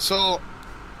 So,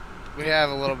 we have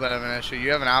a little bit of an issue.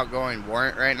 You have an outgoing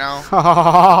warrant right now?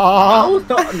 I was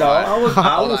told. No, I was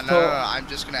Hold on, told. no. I'm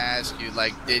just gonna ask you.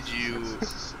 Like, have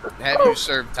you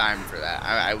served time for that?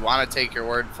 I want to take your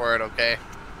word for it. Okay.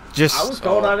 Just I was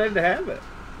told I didn't have it.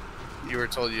 You were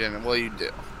told you didn't. Well, you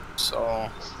do. So.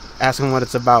 ask him what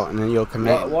it's about, and then you'll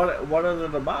commit. What is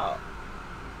it about?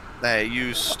 That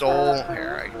you stole.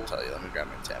 Here, I can tell you. Let me grab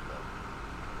my tablet.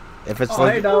 If it's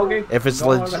Hey, doggy. if it's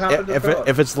Go on and have legit, it to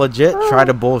if it's legit, try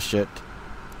to bullshit.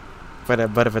 But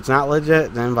if it's not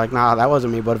legit, then like, nah, that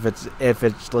wasn't me. But if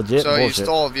it's legit, So bullshit. you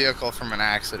stole a vehicle from an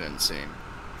accident scene.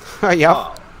 Yep.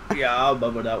 Oh, yeah, I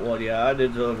remember that one. Yeah, I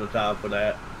did serve the time for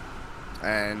that.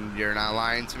 And you're not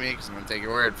lying to me because I'm gonna take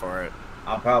your word for it.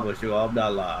 I promise you, I'm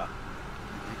not lying.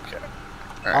 Okay.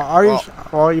 Are you?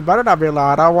 Well, you better not be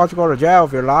lying. I don't want you to go to jail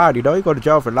if you're lying. You know you go to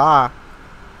jail if you lie.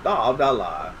 No, I'm not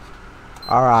lying.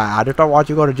 All right, I just don't want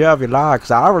you to go to jail if you lie,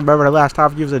 because I don't remember the last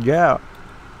time you was in jail.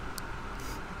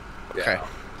 Okay.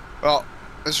 Well,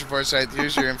 Mr. Forsyth,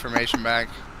 here's your information back.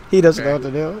 He doesn't know Okay.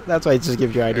 what to do. That's why he just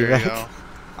gives your ID There you back.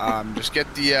 go. Just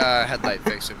get the headlight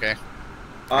fixed, okay?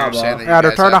 I Alright, understand that well. you Yeah,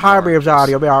 guys to turn the have high more. beams on,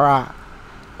 you'll be all right.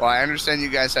 Well, I understand you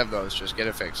guys have those. Just get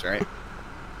it fixed, right?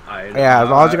 Yeah, as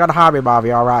long as you got a hobby, Bob,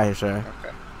 you're all right, sir.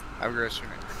 Okay. Have a great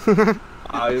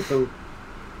night. You too.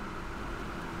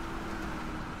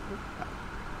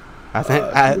 I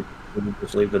think.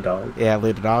 Just leave the dog. Yeah,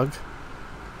 lead the dog.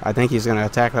 I think he's gonna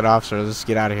attack that officer. Let's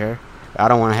get out of here. I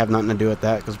don't want to have nothing to do with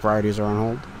that because priorities are on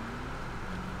hold.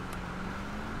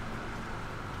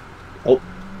 Oh.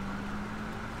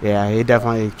 Yeah, he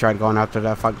definitely tried going after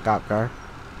that fucking cop car.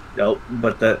 Nope,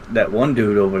 but that one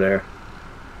dude over there.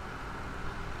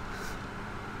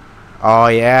 Oh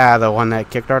yeah, the one that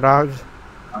kicked our dogs.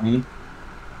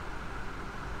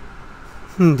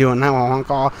 Doing 911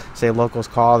 call. Say locals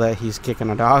call that he's kicking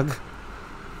a dog.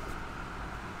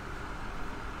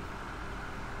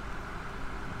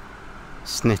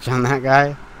 Snitch on that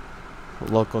guy.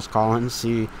 Locals calling.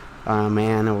 See,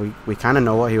 man, we kind of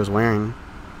know what he was wearing.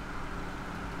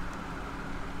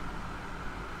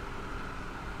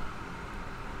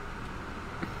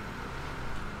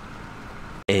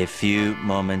 A few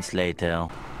moments later.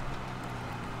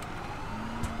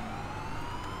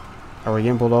 Are we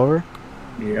getting pulled over?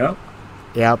 Yep.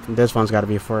 Yep, this one's got to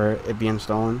be for it being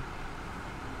stolen.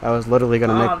 I was literally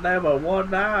gonna make. Never one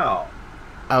now.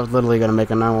 I was literally gonna make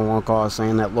a 911 call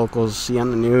saying that locals see on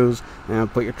the news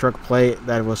and put your truck plate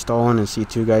that it was stolen and see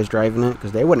two guys driving it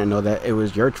because they wouldn't know that it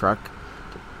was your truck.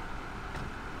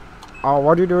 Oh,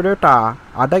 what do you do there, Ta?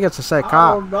 I think it's a sick I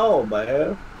cop. don't know,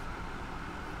 man.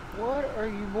 What are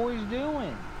you boys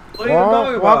doing? What are you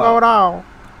talking What about? going on?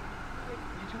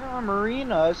 You turn on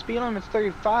Marina, speed limit's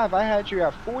 35. I had you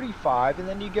at 45, and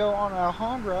then you go on a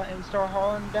Honda and start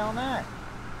hauling down that.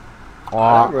 Oh,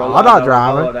 I'm not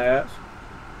driving. Does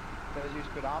your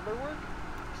speedometer work?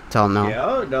 Tell him no.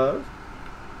 Yeah, it does.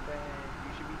 Then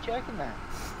you should be checking that.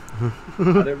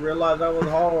 I didn't realize I was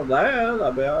hauling ass.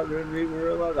 I mean, I didn't even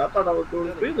realize. I thought I was doing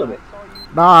the speed limit.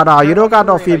 Nah, you don't got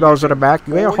no females in the back.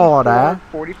 You ain't hauling that.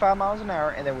 45 miles an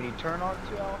hour, and then when you turn on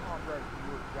to Alhambra,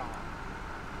 you were gone.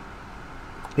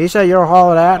 He said you're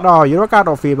hauling that. No, you don't got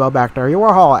no female back there. You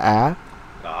were hauling that.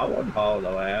 No, I wasn't hauling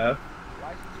no ass.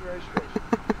 License and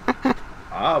registration.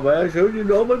 Ah, man, shouldn't you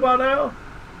know me by now?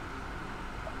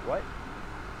 What?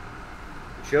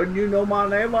 Shouldn't you know my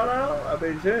name by now? I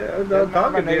mean, shit, I'm Doesn't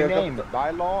not matter talking to my you. name.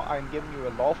 By law, I'm giving you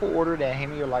a lawful order to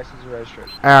hand me your license and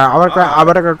registration. I'm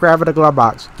gonna go grab it in the glove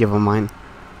box. Give him mine.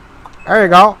 There you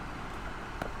go.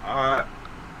 Alright.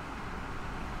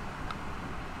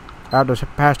 I'll just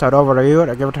pass that over to you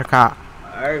and give it to the cop.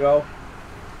 There you go.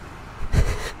 I'm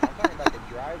talking about the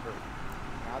driver,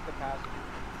 not the passenger.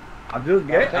 I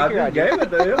just gave it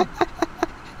to you.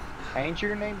 Ain't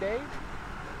your name Dave?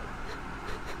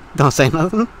 Don't say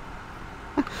nothing.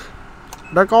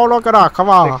 They're going look it up. Come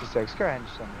on. 66. Go ahead and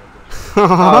send me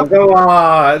Oh, go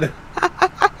on.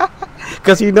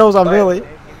 Because he knows I'm Billy. Give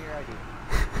me your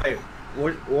ID. Hey,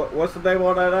 what's the name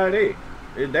on that ID?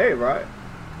 It's Dave, right?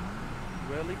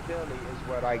 Willie Billy is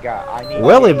what I got. I need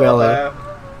Willie Billy.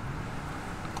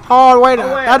 Oh, wait.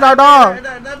 That's our dog.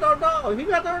 That's our dog. He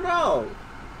got our dog.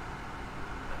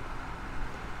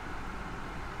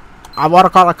 I want to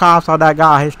call the cops on that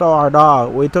guy. He stole our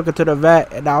dog. We took it to the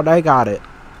vet, and now they got it.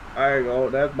 There you go.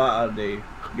 That's my ID.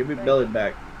 Give me Billy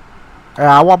back.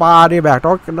 Yeah, I want my ID back.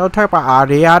 Don't take my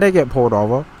ID. I didn't get pulled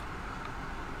over.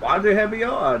 Why'd you have me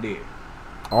your ID?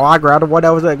 Oh, I grabbed the one that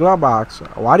was in the glove box.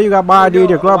 Why do you got my ID in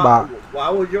your glove box? Why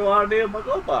was your ID in my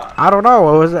glove box? I don't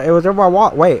know. It was in my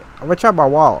wallet. Wait, I'm gonna check my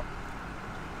wallet.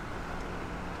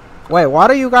 Wait, why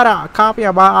do you got a copy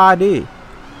of my ID?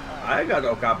 I ain't got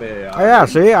no copy of your ID. Oh, yeah,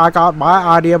 see, I got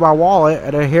my ID in my wallet,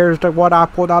 and then here's the one I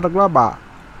pulled out of the glove box.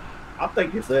 I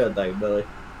think you said that, Billy.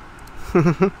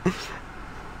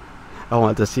 I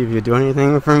want to see if you do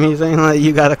anything for me, saying that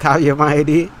you got a copy of my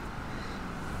ID.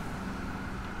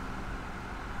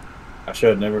 I should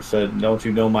have never said, don't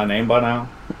you know my name by now?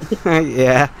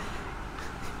 Yeah.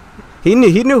 He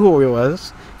knew who he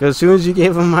was. Because as soon as you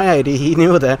gave him my ID, he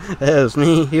knew that was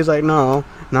me. He was like, no,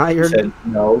 not your... He said,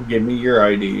 no, give me your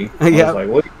ID. I Yeah. was like,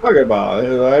 what are you talking about?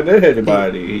 I did have your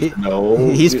ID. He said, no.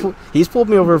 He's pulled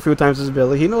me over a few times as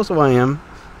Billy. He knows who I am.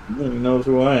 He knows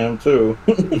who I am, too.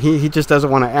 He just doesn't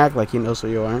want to act like he knows who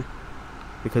you are.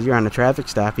 Because you're on a traffic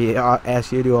stop. He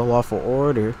asks you to do a lawful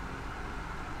order.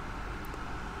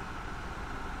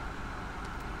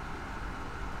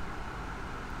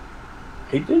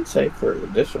 He did say for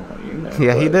additional, you know.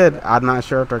 Yeah, he did. I'm not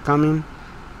sure if they're coming.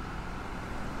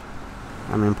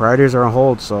 I mean, priorities are on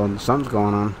hold, so something's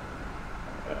going on.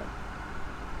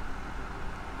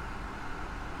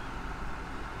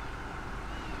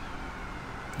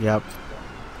 Yep.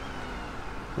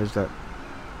 Is that...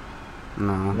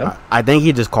 No. Nope. I think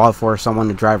he just called for someone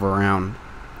to drive around.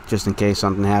 Just in case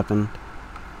something happened.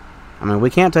 I mean, we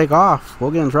can't take off.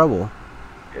 We'll get in trouble.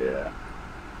 Yeah.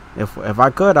 If I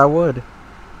could, I would.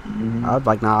 Mm-hmm. I was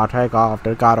like, nah, I'll take off.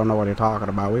 This guy don't know what he's talking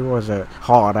about. We was at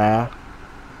hauling ass.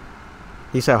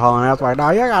 He said hauling ass. Like,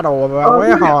 nah, you got no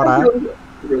we're hauling ass.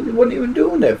 Really wasn't even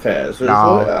doing that fast. No.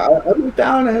 I looked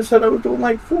down and I said I was doing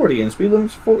like 40 and speed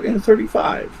limit's 40 and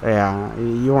 35. Yeah,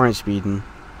 you weren't speeding.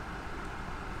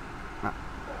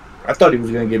 I thought he was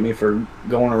gonna get me for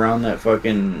going around that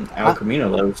fucking El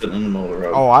Camino that was sitting in the middle of the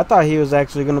road. Oh, I thought he was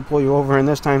actually gonna pull you over and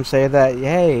this time say that,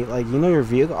 hey, like, you know your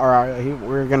vehicle, or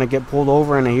we're gonna get pulled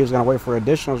over and he was gonna wait for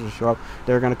additionals to show up.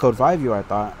 They were gonna code 5 you, I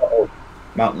thought. Oh,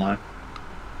 mountain lion.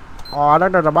 Oh, I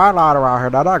think there's a mountain lion around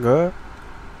here. That's not good.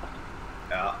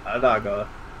 Yeah, I'm not gonna.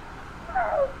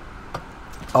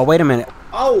 Oh, wait a minute.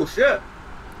 Oh shit!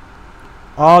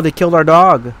 Oh, they killed our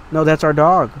dog. No, that's our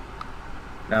dog.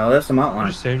 No, that's the mountain I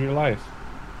lion. just saved your life.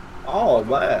 Oh,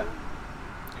 man.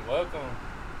 You're welcome.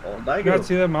 Oh, thank You you. guys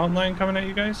see that mountain lion coming at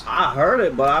you guys? I heard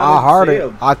it, but I I heard didn't see it.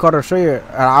 him. I couldn't see it.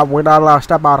 And we're not allowed to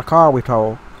step out of the car, we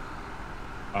told.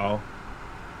 Oh.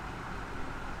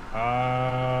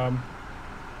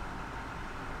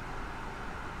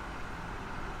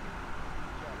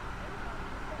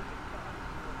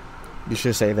 You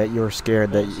should say that you were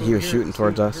scared that he was shooting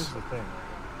towards us. Here's the thing,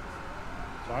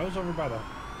 right? So I was over by the...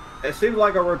 It seems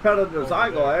like a repetitive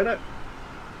cycle, ain't it?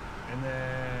 And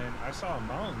then I saw a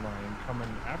mountain lion coming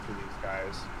after these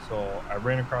guys, so I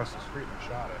ran across the street and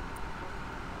shot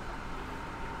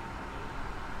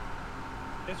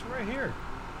it. It's right here.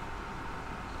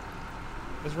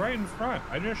 It's right in front.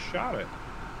 I just shot it.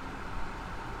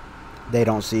 They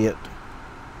don't see it.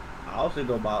 I also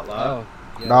know about live. Oh,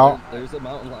 yeah, No. there's a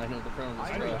mountain lion in the front of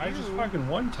this truck. I just fucking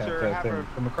one-tapped Sir, that have thing a-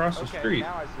 from across the okay, street.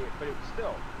 now I see it, but it was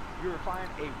still, you were firing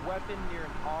a weapon near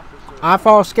an officer. I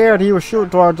felt scared he was shooting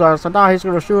towards us. I thought he's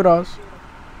gonna shoot us.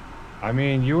 I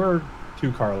mean, you were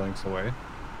 2 car lengths away.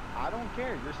 I don't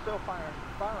care. You're still firing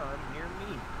a firearm near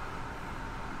me.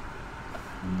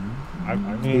 I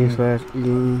He's mean,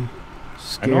 actually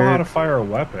I know how to scared. fire a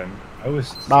weapon. I was.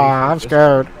 safe Nah, at I'm this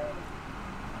scared. point.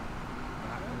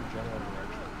 Not in the general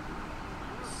direction.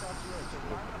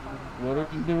 What are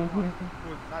you doing here?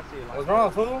 What's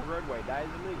wrong, fool? Roadway, that is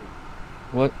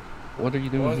illegal. What are you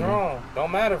doing What's here? wrong?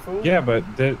 Don't matter, fool. Yeah, but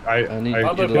I need I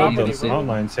you to killed leave the the scene. mountain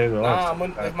lion, saved their lives.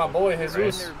 Nah, it's my boy In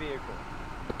Jesus. their vehicle.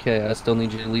 Okay, I still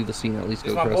need you to leave the scene. At least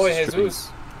It's go my across boy the street.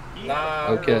 Jesus. Nah.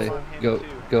 Okay, on him go too.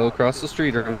 go across the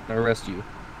street or I arrest you.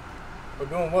 We're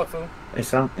doing what, fool? It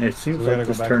seems So we like gotta go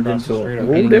this back turned across the into a street. whole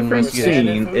Repeating different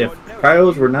investigation. scene. If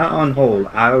Cryos were not on hold,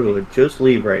 I would just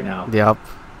leave right now. Yep.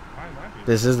 Why am I being-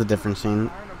 This is the different scene.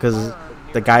 Because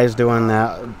the guy's doing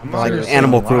that, I'm not like, gonna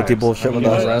animal say cruelty lies. bullshit with You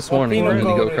know, us. last warning, penal you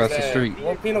need to go code across is the that? street.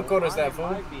 What penal code is that,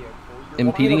 fool?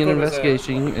 Impeding an penal code is that?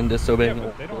 investigation and Yeah, disobeying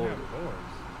but they don't order. have doors.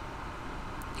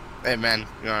 Hey, man.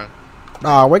 You know,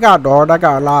 Nah, we got door. That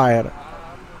got lied.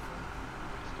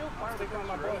 still firing across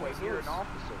the roadway near an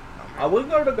officer. Are we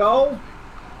going to go?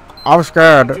 I'm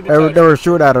scared. They were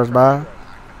shooting at us, man.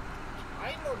 I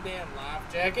ain't no damn life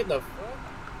jacket. The fuck?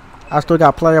 I still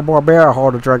got plenty more beer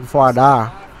hold to drink before I die.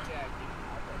 Life jacket.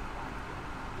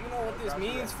 You know what this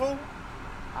means, fool?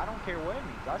 I don't care what it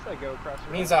means. I say go across the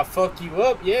road. Means I fuck you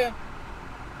up, yeah.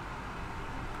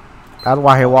 That's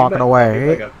why he walking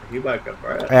away. He back up,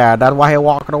 right? Yeah, that's why he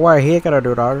walking away. He ain't gonna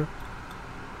do that.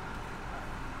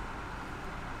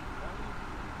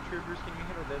 Troopers, can you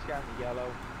handle this guy in the yellow?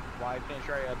 Why finish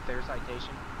right up their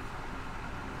citation?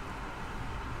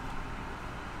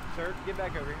 Sir, get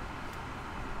back over here.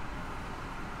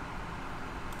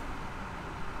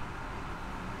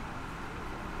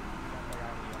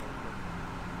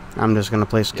 I'm just gonna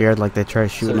play scared like they try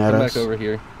So shooting come at back us. over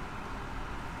here.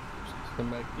 Come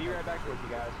back. Be right back with you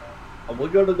guys. Are we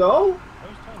going to go? I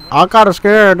was telling I'm kinda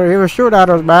scared. He was shooting at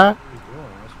us, man. what he's doing.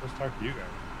 I was supposed to talk to you guys.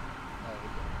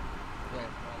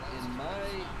 Well, in my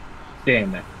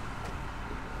Damn it.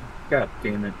 God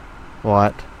damn it.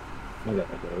 What? I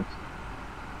gotta go.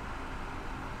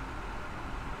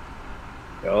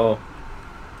 Go.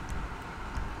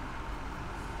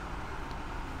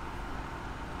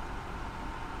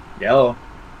 Yellow.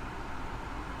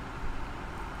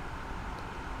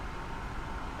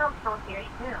 Social Series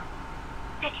 2.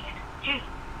 Ticket 2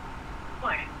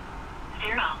 4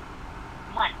 0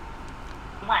 1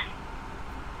 1.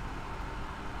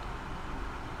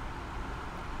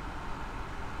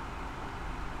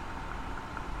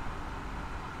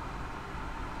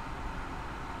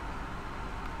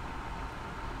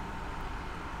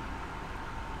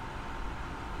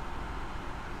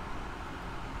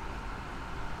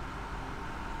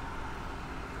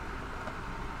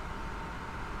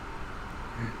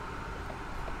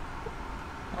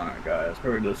 Alright guys,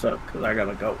 hurry this up because I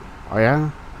gotta go. Oh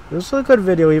yeah? This is a good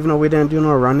video even though we didn't do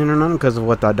no running or nothing because of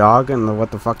what the dog and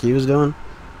what the fuck he was doing.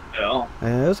 Yeah.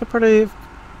 Yeah, it was a pretty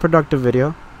productive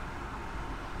video.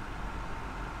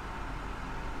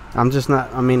 I'm just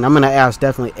not, I mean, I'm going to ask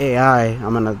definitely AI.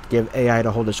 I'm going to give AI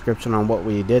the whole description on what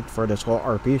we did for this whole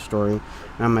RP story. And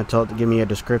I'm going to tell it to give me a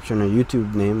description of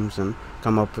YouTube names and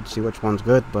come up with, see which one's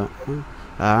good. But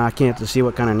I can't have to see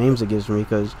what kind of names it gives me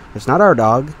because it's not our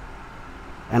dog.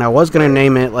 And I was going to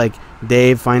name it like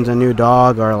Dave finds a new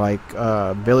dog or like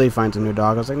Billy finds a new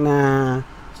dog. I was like, nah,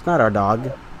 it's not our dog.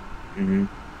 Mm-hmm.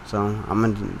 So I'm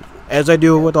going to, as I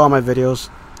do with all my videos,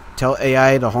 tell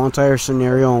AI the whole entire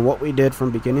scenario and what we did from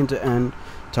beginning to end.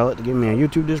 Tell it to give me a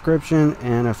YouTube description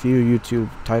and a few YouTube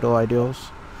title ideas.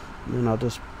 And then I'll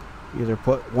just either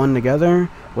put one together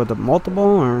with a multiple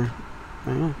or...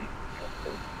 Yeah.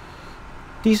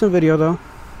 Decent video though.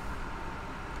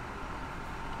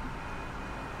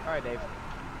 Alright, Dave.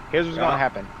 Here's what's gonna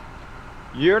happen.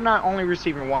 You're not only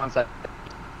receiving one set.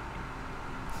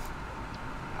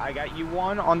 I got you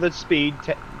one on the speed,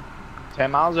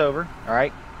 10 miles over,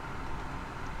 alright?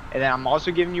 And then I'm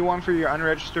also giving you one for your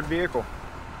unregistered vehicle.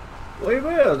 What do you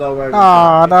mean it's already?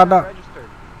 Oh, It's no, not no. registered.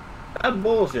 That's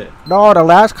bullshit. No, the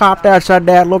last cop that said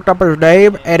that looked up his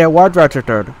name and it was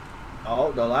registered.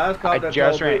 Oh, the last cop I that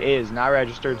just told ran me is not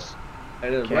registered.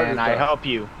 it is Can registered. I help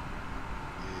you?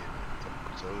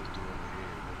 So I was doing here,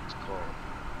 what it's called.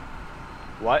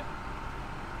 What?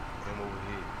 Him over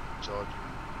here, charge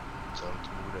you. Tell him to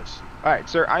move that shit. Alright,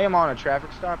 sir, I am on a traffic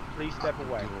stop. Please step I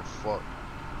away. don't give a fuck.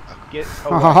 I could Get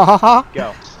away.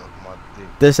 Go. suck my dick.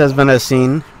 This has been a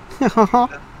scene.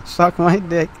 Suck my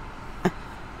dick.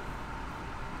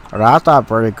 That's not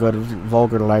pretty good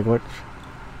vulgar language.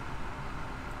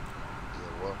 Yeah,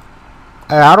 what?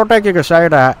 Hey, I don't think you can say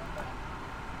that. Yeah,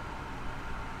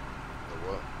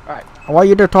 what? Alright. What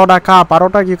you just told that cop, I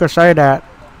don't think you can say that.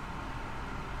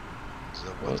 So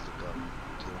what's the gun?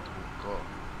 Do you want to move the car?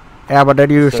 Yeah, but then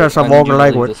you Sir, said some I need vulgar you to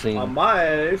leave the language. scene. On my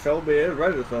end, it showed me it's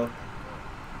registered.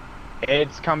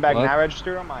 It's come back What? not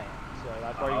registered on my end, so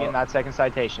that's why you're getting that second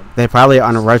citation. They probably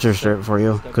unregistered for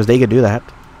you, because they could do that.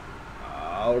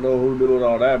 I don't know who's doing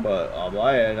all that, but on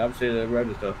my end, I'm seeing it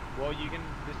registered. Well, you can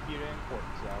dispute it in court,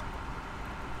 so.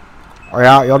 Oh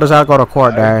yeah, you'll just have to go to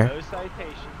court there. No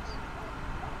citations.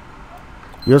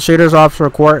 You'll see this officer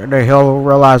in court, and then he'll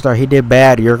realize that he did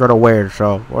bad, you're gonna win,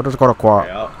 so we'll just go to court.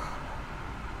 Yeah.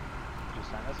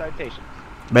 Just sign the citations.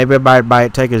 Maybe it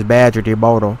might take his badge or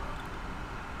demote him.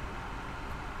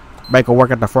 Make him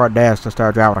work at the front desk to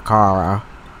start driving a car.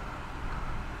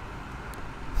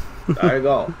 There you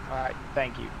go. Alright,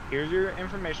 thank you. Here's your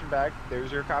information back.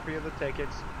 There's your copy of the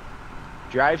tickets.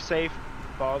 Drive safe.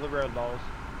 Follow the road laws.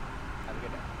 Have a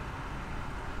good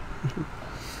day.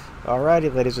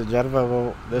 Alrighty, ladies and gentlemen,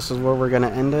 well, this is where we're gonna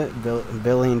end it.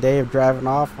 Billy and Dave driving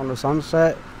off on the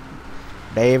sunset.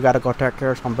 Dave got to go take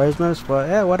care of some business, but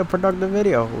yeah, what a productive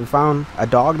video. We found a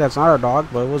dog that's not a dog,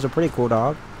 but it was a pretty cool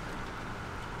dog.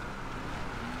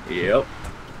 Yep.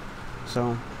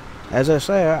 So, as I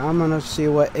say, I'm gonna see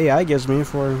what AI gives me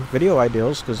for video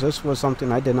ideas, because this was something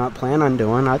I did not plan on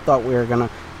doing. I thought we were gonna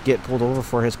get pulled over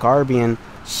for his car being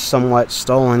somewhat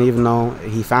stolen, even though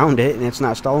he found it and it's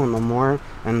not stolen no more,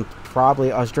 and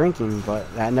probably us drinking, but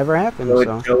that never happened. So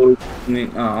So it shows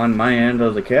on my end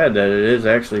of the CAD that it is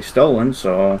actually stolen.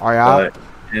 So, oh yeah,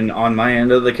 and on my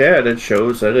end of the CAD, it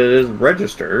shows that it is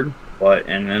registered,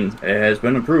 and then it has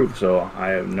been approved. So I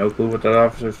have no clue what that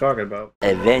officer's talking about.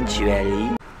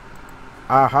 Eventually.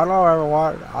 hello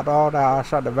everyone. I know that I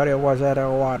said the video was in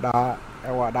and whatnot,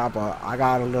 but I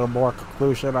got a little more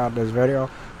conclusion on this video.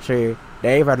 See,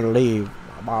 Dave had to leave.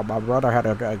 My brother had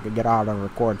to get out of the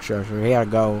record session. He had to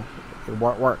go.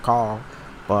 Work call,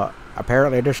 but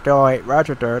apparently this still ain't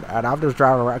registered, and I'm just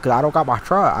driving around because I don't got my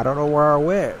truck. I don't know where I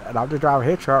went, and I'm just driving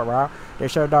his truck around. They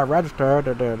said not registered,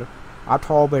 and then I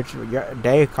told him it's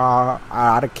Dave call.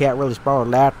 I can't really spell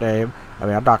his last name. I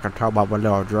mean, I'm not gonna talk about my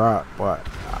little drunk, but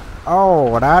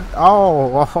that's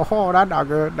not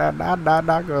good. That's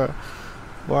not good.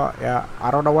 Well, yeah,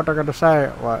 I don't know what they're gonna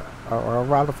say, but we're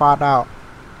about to find out.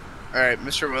 Alright,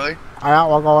 Mr. Willie, I got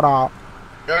one going on.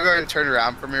 you're going to turn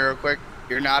around for me real quick.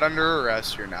 You're not under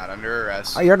arrest. You're not under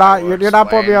arrest. You're not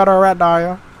putting me under arrest, are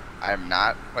you? I'm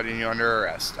not putting you under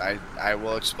arrest. I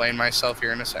will explain myself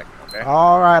here in a second, okay?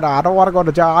 All right, I don't want to go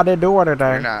to jail. I didn't do anything.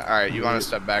 You're not. All right, you want to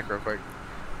step back real quick?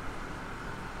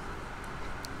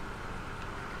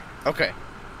 Okay.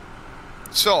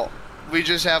 So, we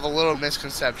just have a little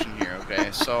misconception here,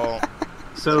 okay? So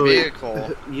the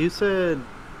vehicle... You said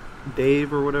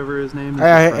Dave or whatever his name is?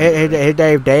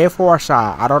 Hey, Dave Forsyth.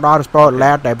 I don't know how to spell his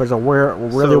last name, but it's a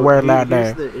really weird last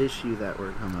name. Here's the issue that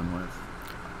we're coming with.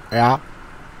 Yeah?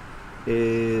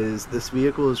 Is this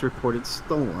vehicle is reported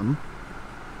stolen.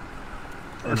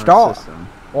 Stolen?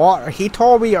 Well, he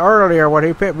told me earlier when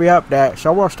he picked me up that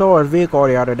someone stole his vehicle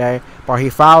the other day, but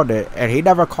he found it, and he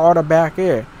never called him back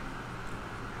in.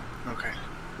 Okay.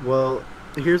 Well,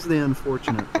 here's the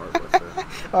unfortunate part with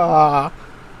it.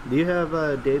 Do you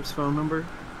have Dave's phone number?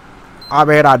 I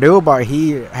mean, I do, but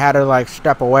he had to, like,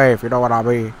 step away, if you know what I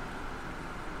mean.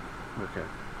 Okay.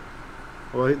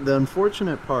 Well, the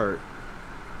unfortunate part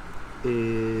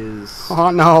is... Oh,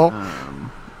 no.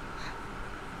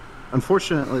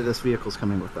 Unfortunately, this vehicle's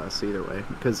coming with us either way,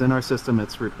 because in our system,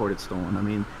 it's reported stolen. I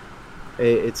mean,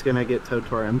 it's going to get towed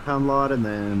to our impound lot, and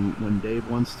then when Dave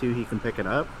wants to, he can pick it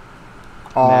up.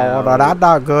 Oh, no, that's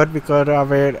not good, because, I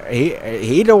mean,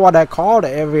 he the one that called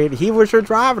it. I mean, he was just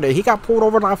driving it. He got pulled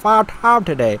over like 5 times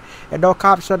today, and no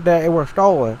cop said that it was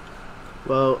stolen.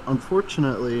 Well,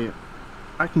 unfortunately,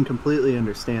 I can completely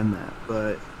understand that,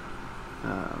 but...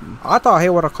 I thought he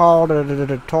would have called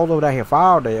and told him that he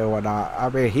found it or whatnot. I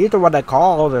mean, he's the one that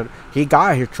called, and he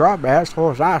got his truck back,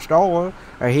 so it's not stolen,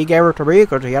 and he gave it to me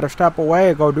because he had to step away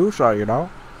and go do so, you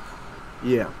know?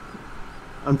 Yeah.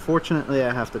 Unfortunately,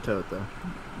 I have to tow it, though.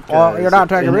 Well, you're not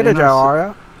taking me to jail,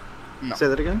 are you? No. Say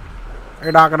that again?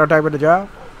 You're not going to take me to jail?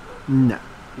 No.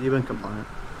 You've been compliant.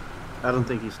 I don't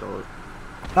think you stole it.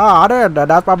 No, I didn't.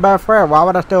 That's my best friend. Why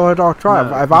would I steal his own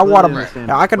truck? No, if I want him,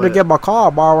 I could just get my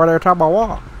car borrowed every time I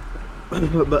want.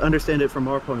 But understand it from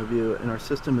our point of view. In our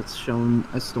system, it's shown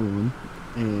as stolen.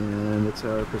 And it's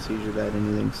our procedure that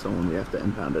anything stolen, we have to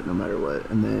impound it no matter what.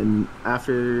 And then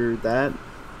after that,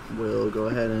 we'll go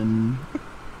ahead and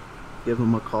give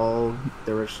him a call,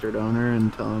 the registered owner,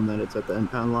 and tell him that it's at the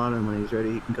impound lot, and when he's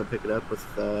ready, he can come pick it up with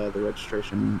the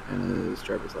registration and his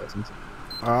driver's license.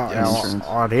 Yeah,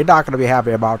 well, he's not going to be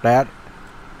happy about that.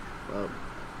 Well,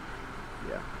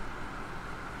 yeah.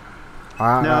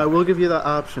 Now, I will give you the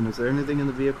option. Is there anything in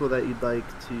the vehicle that you'd like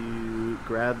to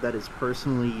grab that is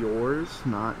personally yours,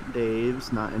 not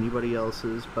Dave's, not anybody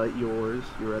else's, but yours?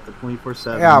 You're at the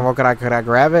 24/7. Yeah, well, could I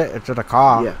grab it? It's in a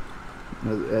car. Yeah.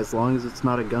 As long as it's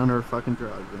not a gun or a fucking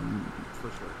drug, then for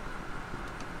sure.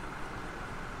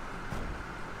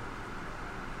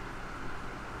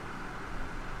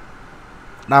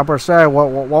 Now, per se, what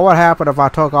would happen if I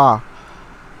took off?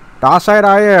 Don't say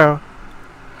that here.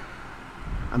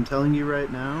 I'm telling you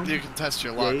right now, you can test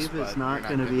your luck. Dave is not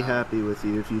going to be happy with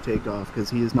you if you take off, because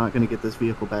he is not going to get this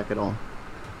vehicle back at all.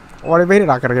 What do you mean he's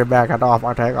not going to get back at all if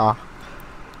I take off?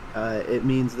 It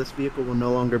means this vehicle will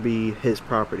no longer be his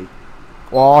property.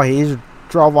 Well, he's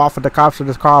drove off with the cops in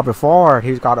his car before, and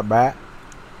he's got it back.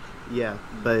 Yeah,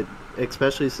 but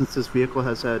especially since this vehicle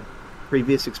has had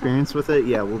previous experience with it,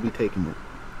 yeah, we'll be taking it.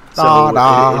 So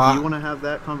if you want to have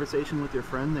that conversation with your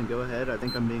friend, then go ahead. I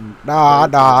think I'm being No,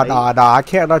 I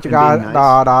can't let you guys. Nice.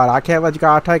 I can't let you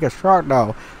guys take his truck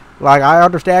though. Like I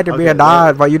understand you're being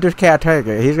nice, but you just can't take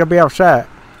it. He's gonna be upset.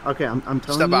 Okay, I'm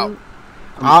telling you. Out.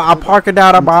 I'm parking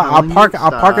down at I'm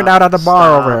parking down at the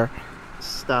bar over here.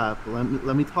 Stop.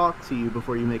 Let me talk to you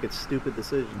before you make a stupid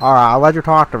decision. All right, I'll let you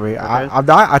talk to me. Okay?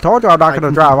 I told you I'm not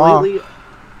gonna drive off.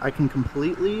 I can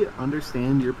completely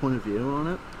understand your point of view on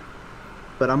it,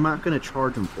 but I'm not going to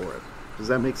charge him for it. Does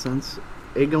that make sense?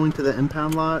 It going to the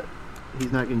impound lot,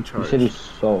 he's not getting charged. You said you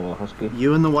saw Husky.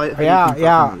 You and the white hoodie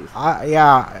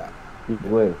yeah.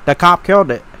 Where? The cop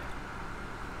killed it.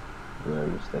 Where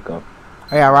is the cop?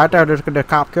 Yeah, right there. The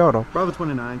cop killed him. Bravo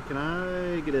 29, can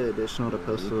I get an additional to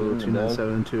postal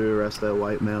 297 to arrest that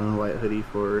white man in a white hoodie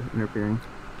for interfering?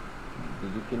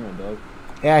 Did you kill my dog?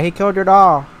 Yeah, he killed your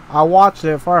dog. I watched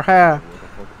it firsthand. What the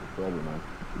fuck is the problem, man?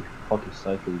 You fucking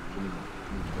psycho.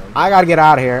 I gotta get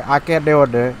out of here. I can't deal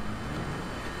with it.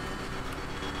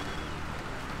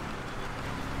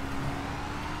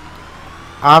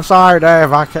 I'm sorry,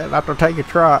 Dave. I can't have to take your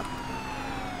truck.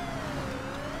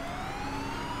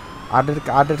 I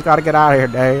just gotta get out of here,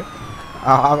 Dave.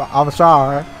 I'm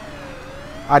sorry.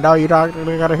 I know you're not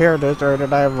gonna hear this during the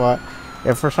day, but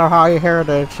if for somehow you hear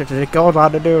this, it goes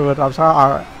on to do it. I'm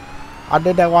sorry. I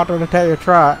did not want them to take your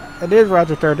truck. It is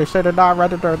registered. They said it's not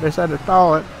registered. They said it's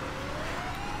stolen.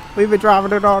 We've been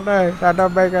driving it all day. That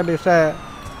don't make any sense.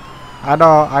 I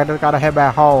know. I just gotta head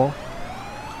back home.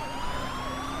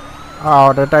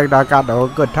 Oh, the thing that got no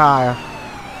good tire.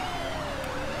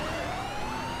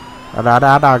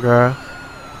 That's not good.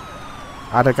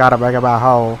 I just gotta make it back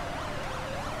home.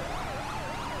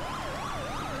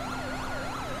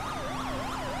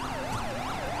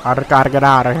 I just gotta get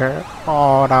out of here.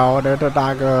 Oh no, this is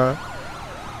not good.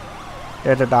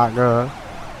 This is not good.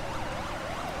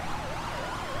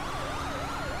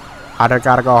 I just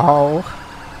gotta go home.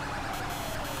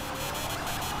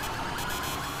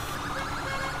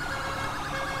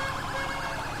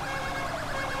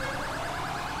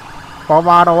 One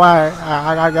mile away.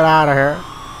 I gotta get out of here.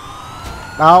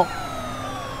 No.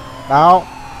 No.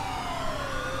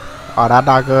 Oh, that's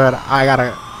not good. I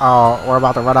gotta. Oh, we're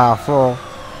about to run out of fuel.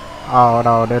 Oh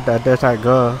no, this ain't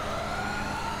good.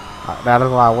 That is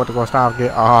why I went to go stop and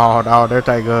get. Oh no, this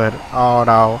ain't good. Oh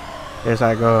no, this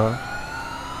ain't good.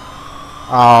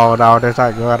 Oh no, this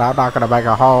ain't good. I'm not gonna make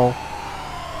it home.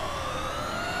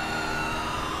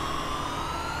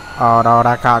 Oh no,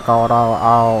 that can't go. No,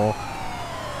 oh.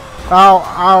 No,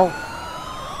 oh.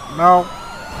 No.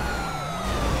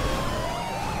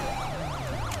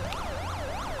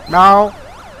 No.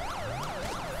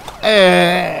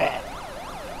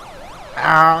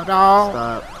 Oh, no.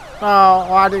 Stop. No,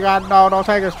 why do you got no? Don't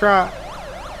take his truck.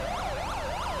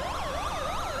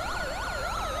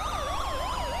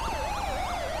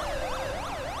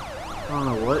 I don't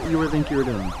know what you think you were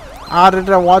doing. I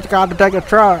didn't want you guys to take his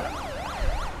truck.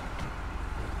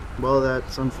 Well,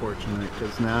 that's unfortunate,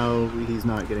 because now he's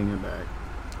not getting it back.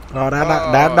 Oh,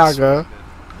 that's not good.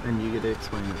 And you get to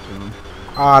explain it to him.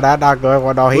 Oh, that's not good.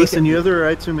 Well, no, Listen, you have the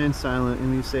right to remain silent.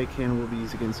 Any you say can will be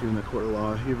used against you in the court of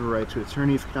law. You have a right to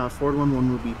attorney. If you cannot afford one, one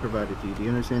will be provided to you. Do you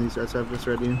understand these rights I've just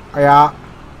read to you? Yeah.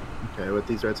 Okay, with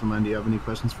these rights in mind, do you have any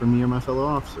questions for me or my fellow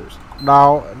officers?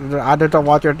 No, I just don't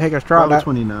want you to take his truck. Bravo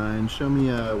 29, show me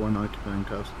one occupying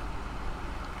cuffs.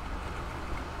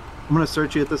 I'm going to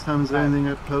search you at this time. Is there anything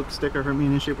that poke, stick, or hurt me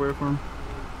in any shape, way, or form?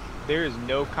 There is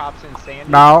no cops in Sandy.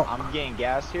 No. I'm getting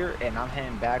gas here, and I'm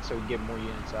heading back so we can get more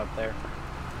units up there.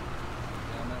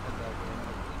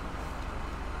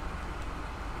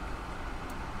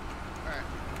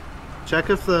 Check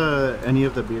if any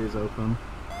of the beer's open.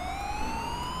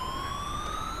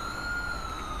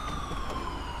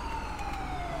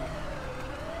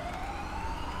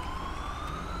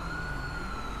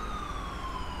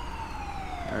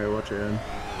 Alright, watch your head.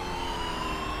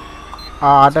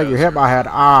 Ah, I think you hit my head.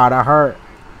 Ah, that hurt.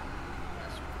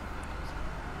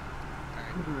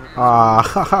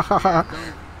 Ah.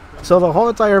 So the whole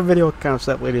entire video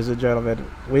concept, ladies and gentlemen,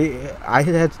 I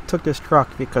had took this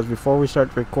truck because before we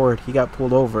started to record, he got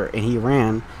pulled over and he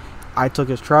ran. I took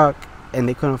his truck and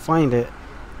they couldn't find it.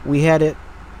 We had it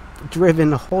driven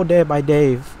the whole day by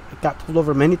Dave. It got pulled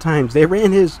over many times. They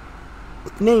ran his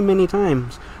name many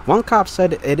times. One cop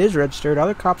said it is registered.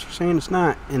 Other cops are saying it's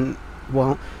not. And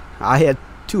well, I had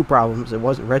two problems. It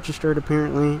wasn't registered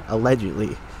apparently,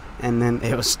 allegedly, and then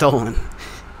it was stolen.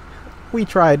 We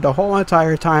tried the whole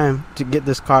entire time to get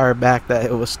this car back that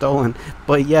it was stolen,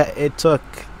 but yet it took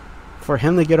for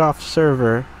him to get off the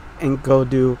server and go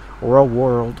do real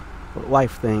world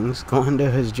life things, go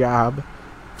into his job,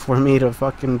 for me to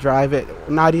fucking drive it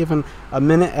not even a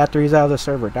minute after he's out of the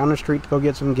server down the street to go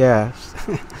get some gas.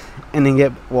 And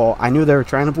then well, I knew they were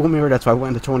trying to pull me over, that's why I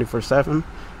went to 24/7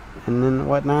 and then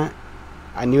whatnot.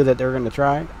 I knew that they were going to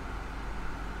try,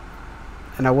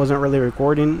 and I wasn't really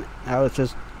recording. I was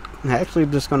just actually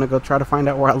just going to go try to find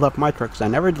out where I left my truck, because I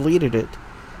never deleted it.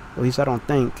 At least I don't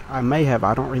think. I may have,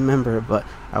 I don't remember, but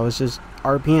I was just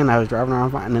RPing. I was driving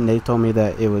around, and then they told me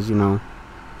that it was, you know,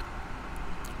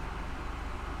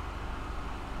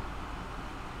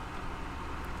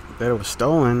 that it was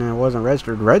stolen and it wasn't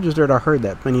registered. Registered, I heard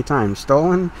that many times.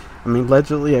 Stolen, I mean,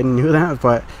 allegedly I knew that,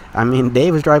 but I mean,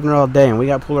 Dave was driving it all day and we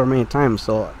got pulled over many times,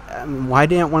 so why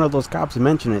didn't one of those cops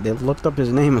mention it? They looked up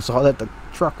his name and saw that the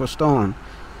truck was stolen.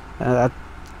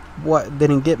 What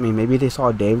didn't get me? Maybe they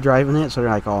saw Dave driving it, so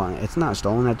they're like, oh, it's not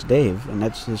stolen, that's Dave, and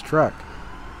that's his truck.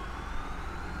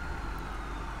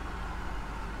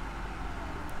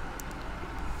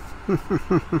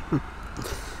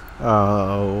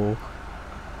 Oh,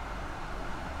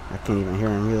 I can't even hear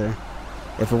him either.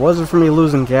 If it wasn't for me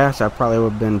losing gas, I probably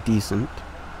would have been decent.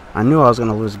 I knew I was going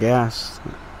to lose gas.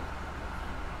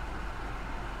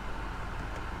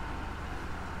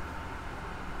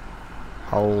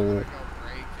 Oh.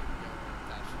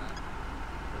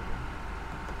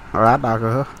 Alright,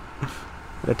 Doctor.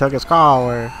 They took his car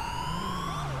away.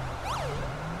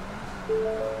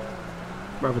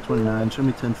 Bravo 29, show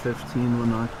me 1015,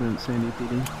 one occupant, Sandy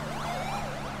PD.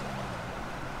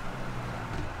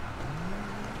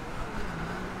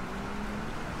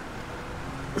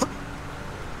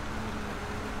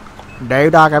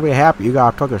 Dave, Doc, I'd be happy you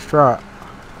got took his truck.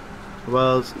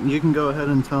 Well, you can go ahead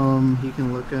and tell him he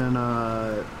can look in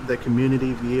the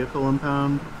community vehicle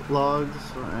impound logs,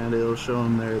 and it'll show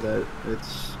him there that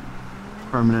it's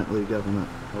permanently government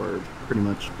or pretty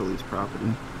much police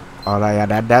property. Oh yeah,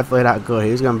 that's definitely not good.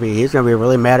 He's gonna be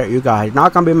really mad at you guys. He's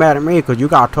not gonna be mad at me because you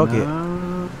got took it. He's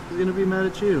gonna be mad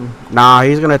at you. Nah,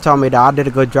 he's gonna tell me that I did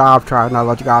a good job trying not to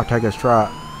let you guys take his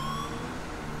truck.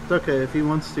 It's okay, if he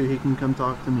wants to, he can come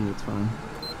talk to me. It's fine.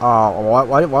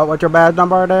 What's your badge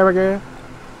number name again?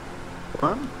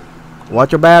 What?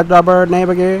 What's your badge number name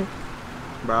again?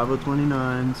 Bravo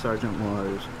 29, Sergeant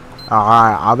Waters.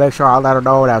 Alright, I'll make sure I let her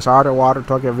know that Sergeant Waters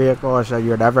took your vehicle and said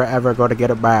you're never ever going to get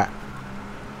it back.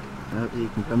 Yep, you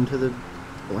can come to the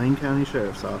Blaine County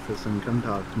Sheriff's Office and come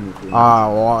talk to me if you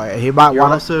want. Well, he might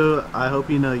want also, I hope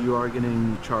you know you are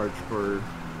getting charged for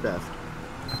theft.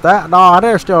 No,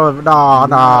 they're still,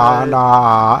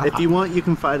 no. If you want, you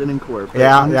can fight it in court.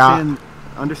 Yeah,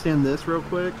 Understand this real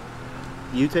quick.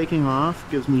 You taking off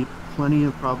gives me plenty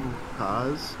of probable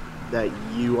cause that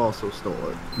you also stole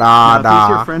it. Now, if he's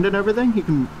your friend and everything, he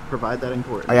can provide that in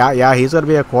court. Yeah, he's gonna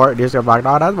be in court. He's gonna be like,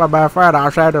 no, that's my bad friend. I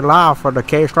said it live for the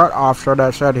case truck officer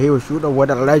that said he was shooting with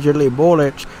allegedly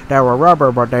bullets that were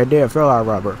rubber, but they did feel like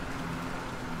rubber.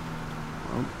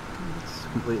 Well, it's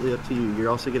completely up to you. You're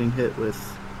also getting hit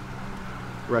with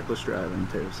reckless driving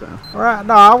too, so. Right?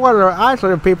 No, I wasn't.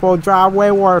 Actually, people drive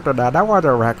way worse than that. That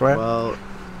wasn't reckless. Well,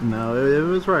 no, it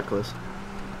was reckless.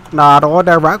 Nah, the one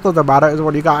that reckless about it is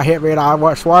when you got hit me and I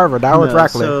went swerving. That was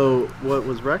reckless. So what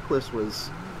was reckless was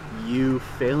you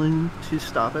failing to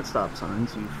stop at stop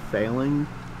signs, you failing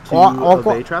to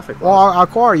obey traffic laws. Well, of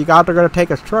course, you got to go to take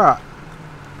his truck.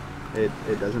 It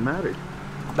doesn't matter.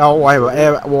 No, wait,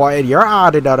 well, in your eye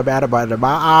it doesn't matter, but in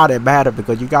my eye it mattered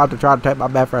because you got to try to take my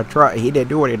bad friend's truck. He didn't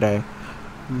do anything.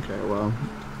 Okay, well,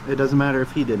 it doesn't matter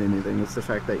if he did anything. It's the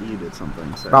fact that you did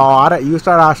something. So. No, I didn't. You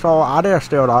said I stole. I didn't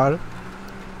steal it.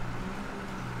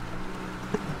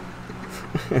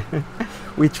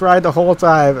 We tried the whole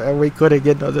time and we couldn't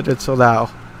get nothing until now.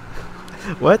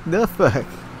 What the fuck?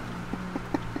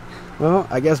 Well,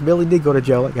 I guess Billy did go to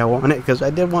jail like I wanted, because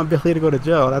I did want Billy to go to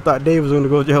jail. And I thought Dave was going to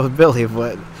go to jail with Billy,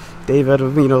 but Dave had to,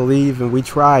 leave, and we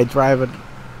tried driving.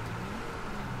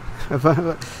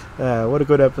 What a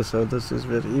good episode this has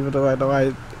been. Even though I know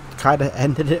I kind of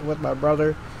ended it with my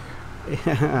brother,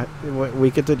 we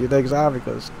continued things on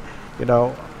because,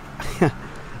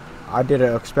 I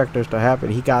didn't expect this to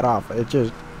happen. He got off. It's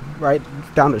just right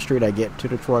down the street I get to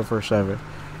the 1247,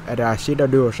 and then I see the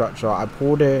door shut, so I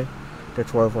pulled in the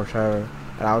 1247,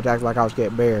 and I was acting like I was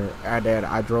getting married, and then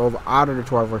I drove out of the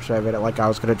 1247 like I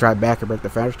was going to drive back and break the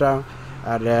fence down,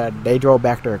 and then they drove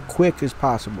back there quick as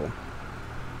possible.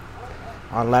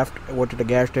 I left, went to the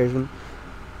gas station,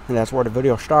 and that's where the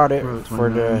video started for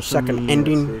the second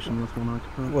ending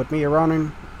with me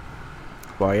running.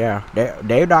 But yeah,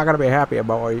 they're not going to be happy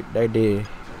about what they did.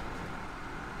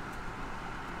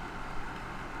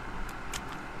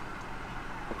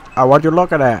 What you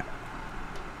looking at?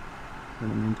 I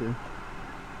didn't mean to.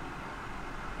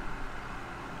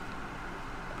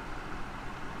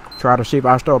 Try to see if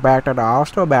I was still back there. No, I was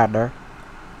still back there.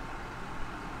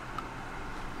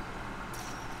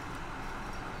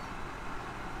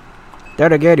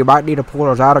 Then again, you might need to pull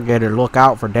those out again and look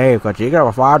out for Dave, because he's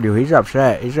gonna find you. He's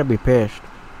upset. He's gonna be pissed.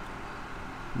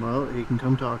 Well, he can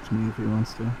come talk to me if he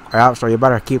wants to. Yeah, so you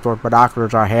better keep those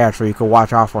binoculars on hand so you can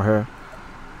watch out for her.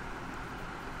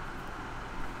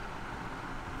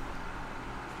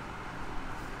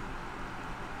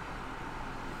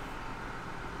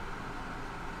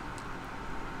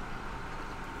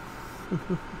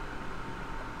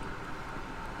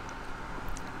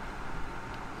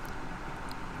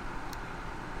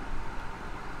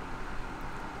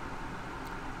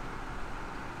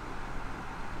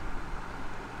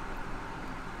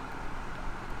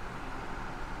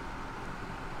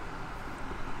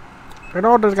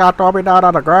 This guy throw me down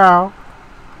on the ground.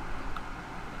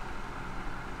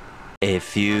 A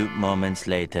few moments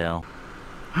later.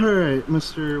 Alright,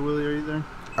 Mr. Willie, are you there?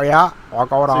 Oh yeah? What's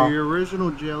going on? So your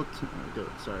original jail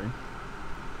sorry.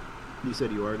 You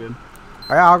said you are good?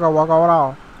 Yeah, I'll go. What's going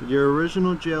on? Your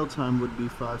original jail time would be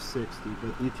 560,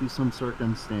 but due to some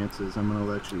circumstances, I'm going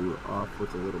to let you off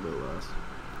with a little bit less.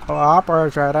 Oh, I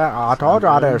appreciate that. I told you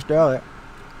I didn't steal it.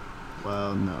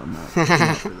 Well, no, not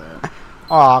for that.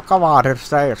 Oh, come on, it's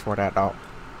serious for that, though.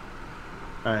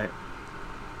 Alright.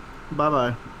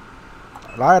 Bye-bye.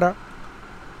 Later.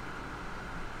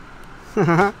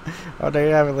 Oh, there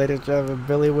you have it, ladies and gentlemen.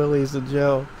 Billy Willie's in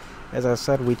jail. As I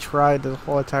said, we tried the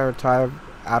whole entire time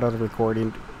out of the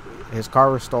recording. His car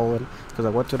was stolen because I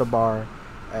went to the bar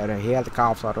and he had the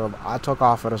cops on him. I took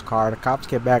off in his car. The cops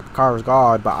came back. The car was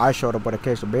gone, but I showed up with a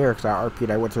case of beer because I RP'd.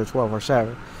 I went to the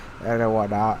 1207 and then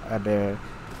whatnot. And then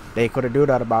they couldn't do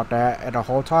that about that. And the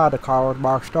whole time the car was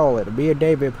marked stolen. Me and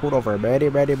David pulled over many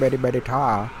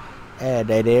times. And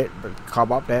they didn't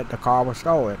come up that the car was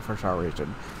stolen for some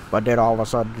reason. But then all of a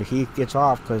sudden he gets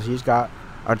off because he's got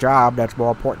a job that's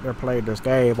more important than playing this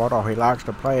game. Although he likes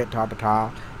to play it time to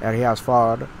time. And he has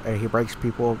fun. And he breaks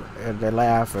people and they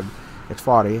laugh. And it's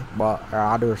funny. But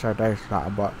I do the same thing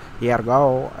sometimes. But he had to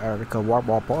go. And because one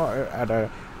more point. And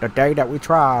the day that we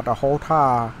tried the whole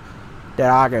time. That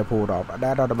I get pulled over.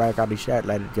 That doesn't make any sense,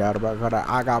 ladies and gentlemen. Because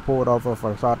I got pulled over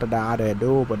for something that I didn't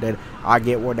do, but then I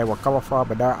get where they were coming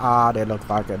from, and their eye, it looks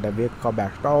like the vehicle come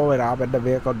back stolen. I'm in the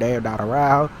vehicle, they're not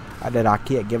around, and then I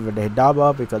can't give it a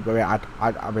number because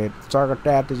I mean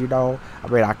circumstances,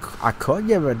 I could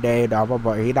give it a day number,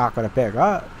 but he's not gonna pick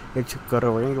up. It's gonna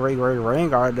ring, or it's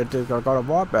gonna go to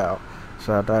voicemail.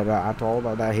 So then I told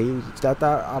him that he stepped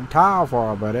out. I'm tired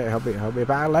for a minute. He'll be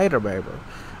back later, maybe.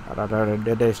 And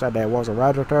then they said that it wasn't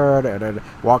registered, and then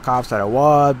one cop said it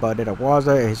was, but then it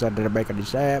wasn't. He said it didn't make any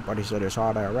sense, but he said it's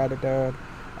all that registered.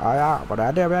 Yeah, but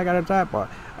I didn't make any sense. But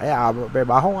yeah, I mean,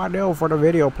 my whole idea for the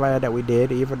video plan that we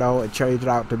did, even though it changed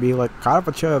out to be like kind of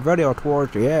a chill video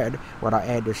towards the end, when I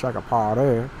add the second part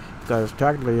in, because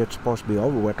technically it's supposed to be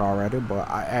over with already, but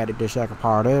I added the second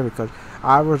part in because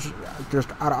I was just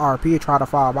out of RP trying to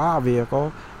find my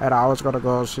vehicle, and I was gonna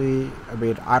go see. I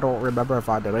mean, I don't remember if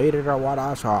I deleted it or what.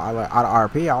 So out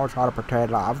of RP, I was trying to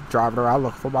pretend like I'm driving around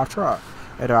looking for my truck,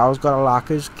 and I was gonna lock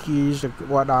his keys and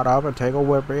whatnot up and take them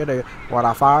with me. And when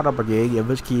I find him again, give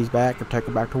his keys back and take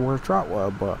him back to where his truck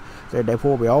was. But then they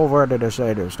pulled me over, and then they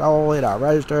said it stolen, I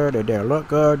registered, it didn't look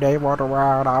good. They walked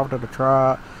around out to the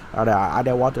truck. I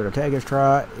didn't want them to take his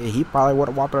truck. He probably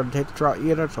wouldn't want them to take the truck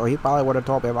either, so he probably would have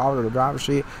told me if I was in the driver's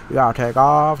seat, you gotta take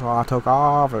off. So I took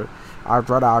off, and I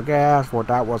run out of gas, but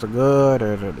that wasn't good.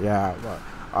 And yeah, but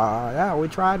yeah, we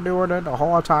tried doing it the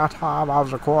whole entire time I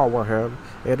was recording with him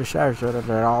in the session, and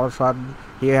then all of a sudden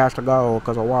he has to go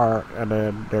because of work, and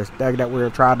then this thing that we were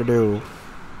trying to do,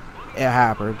 it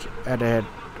happens, and then,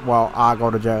 well, I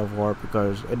go to jail for it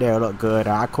because it didn't look good.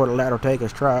 I could have let him take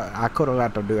his truck. I could have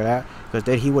let him do that, because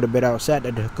then he would have been upset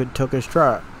that he took his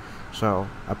truck. So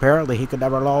apparently he could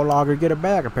never no longer get it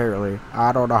back. Apparently,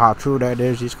 I don't know how true that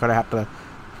is. He's gonna have to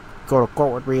go to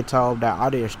court with me and tell him that I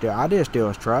didn't steal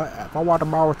his truck. If I want to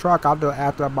borrow his truck, I'll do it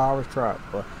after I borrow his truck.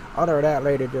 But other than that,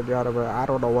 ladies and gentlemen, I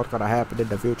don't know what's gonna happen in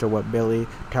the future with Billy.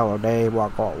 Tell him name,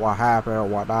 what happened or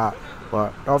whatnot.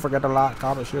 But don't forget to like,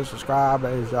 comment, share, subscribe.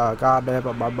 As goddamn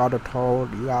what my mother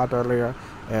told you guys earlier.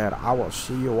 And I will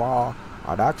see you all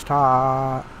next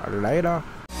time. Later.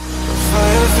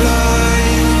 Firefly.